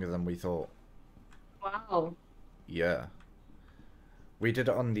way longer than we thought. Wow. Yeah. We did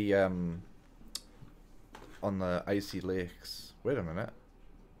it on the icy lakes. Wait a minute.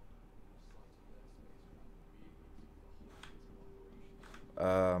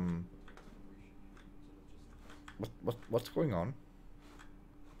 What's going on?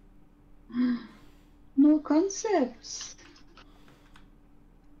 No concepts.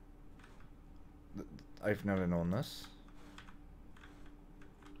 I've never known this.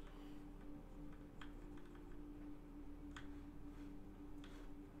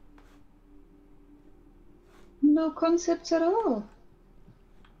 No concepts at all.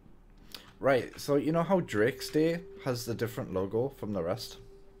 Right, so you know how Drake's Day has the different logo from the rest?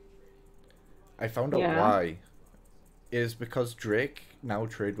 I found out why. It is because Drake now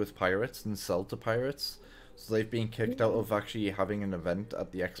trade with pirates and sell to pirates. So they've been kicked out of actually having an event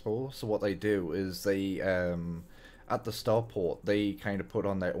at the expo. So what they do is they, at the starport, they kind of put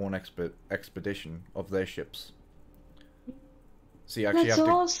on their own expedition of their ships. So you actually That's have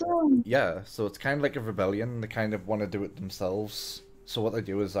to, awesome. yeah, so it's kind of like a rebellion. They kind of want to do it themselves. So what they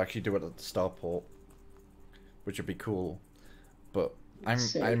do is actually do it at the starport, which would be cool. But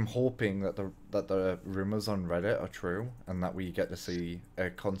I'm hoping that the rumors on Reddit are true and that we get to see a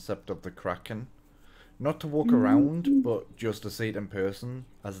concept of the Kraken. Not to walk around, but just to see it in person,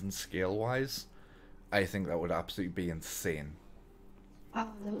 as in scale-wise. I think that would absolutely be insane. Oh,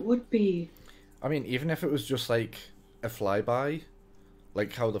 that would be. I mean, even if it was just like a flyby,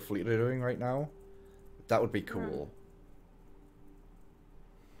 like how the fleet are doing right now, that would be cool.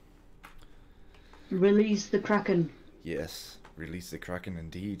 Release the Kraken. Yes, release the Kraken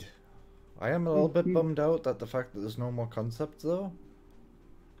indeed. I am a little bit bummed out at the fact that there's no more concepts though.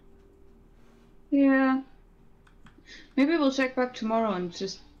 Yeah. Maybe we'll check back tomorrow and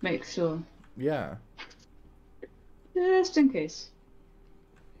just make sure. Yeah. Just in case.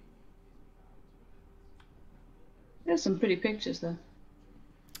 There's some pretty pictures there.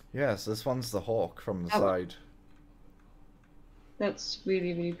 Yes, this one's the hawk from the side. That's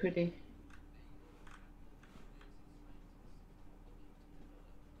really, really pretty.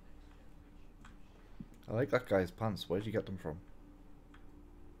 I like that guy's pants. Where'd you get them from?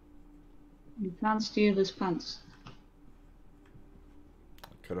 You can't steal his pants.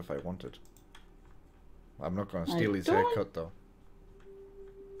 I could if I wanted. I'm not going to steal his haircut though.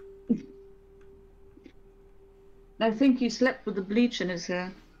 I think he slept with the bleach in his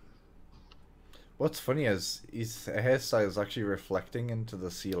hair. What's funny is his hairstyle is actually reflecting into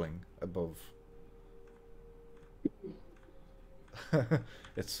the ceiling above.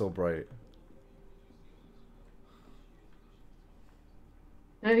 It's so bright.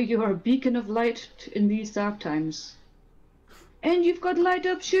 You are a beacon of light in these dark times. And you've got light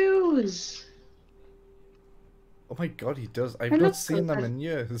up shoes! Oh my god, he does. I've not seen them in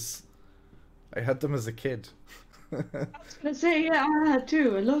years. I had them as a kid. I was gonna say, yeah, I had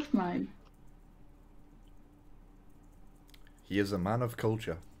too. I loved mine. He is a man of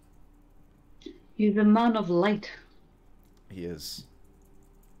culture. He's a man of light. He is.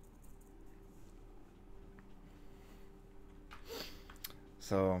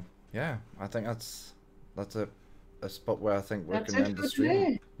 So yeah, I think that's a spot where I think we can end the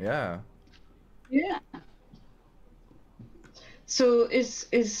stream. Yeah. Yeah. So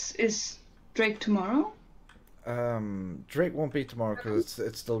is Drake tomorrow? Drake won't be tomorrow because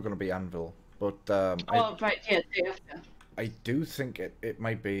it's still going to be Anvil. But right, yeah, the day after. I do think it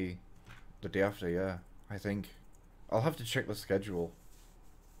might be the day after. Yeah, I think I'll have to check the schedule.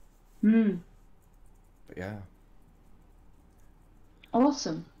 But yeah.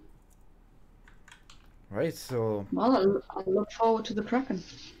 Awesome. Right, so... Well, I look forward to the Kraken.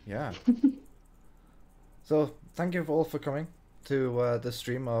 Yeah. So, thank you all for coming to the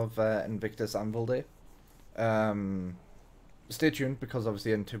stream of Invictus Anvil Day. Stay tuned, because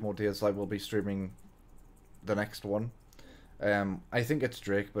obviously in 2 more days I will be streaming the next one. I think it's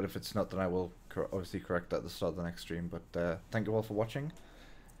Drake, but if it's not, then I will obviously correct at the start of the next stream. But thank you all for watching.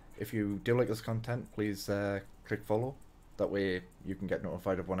 If you do like this content, please click follow. That way you can get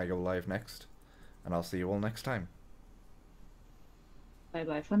notified of when I go live next. And I'll see you all next time. Bye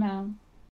bye for now.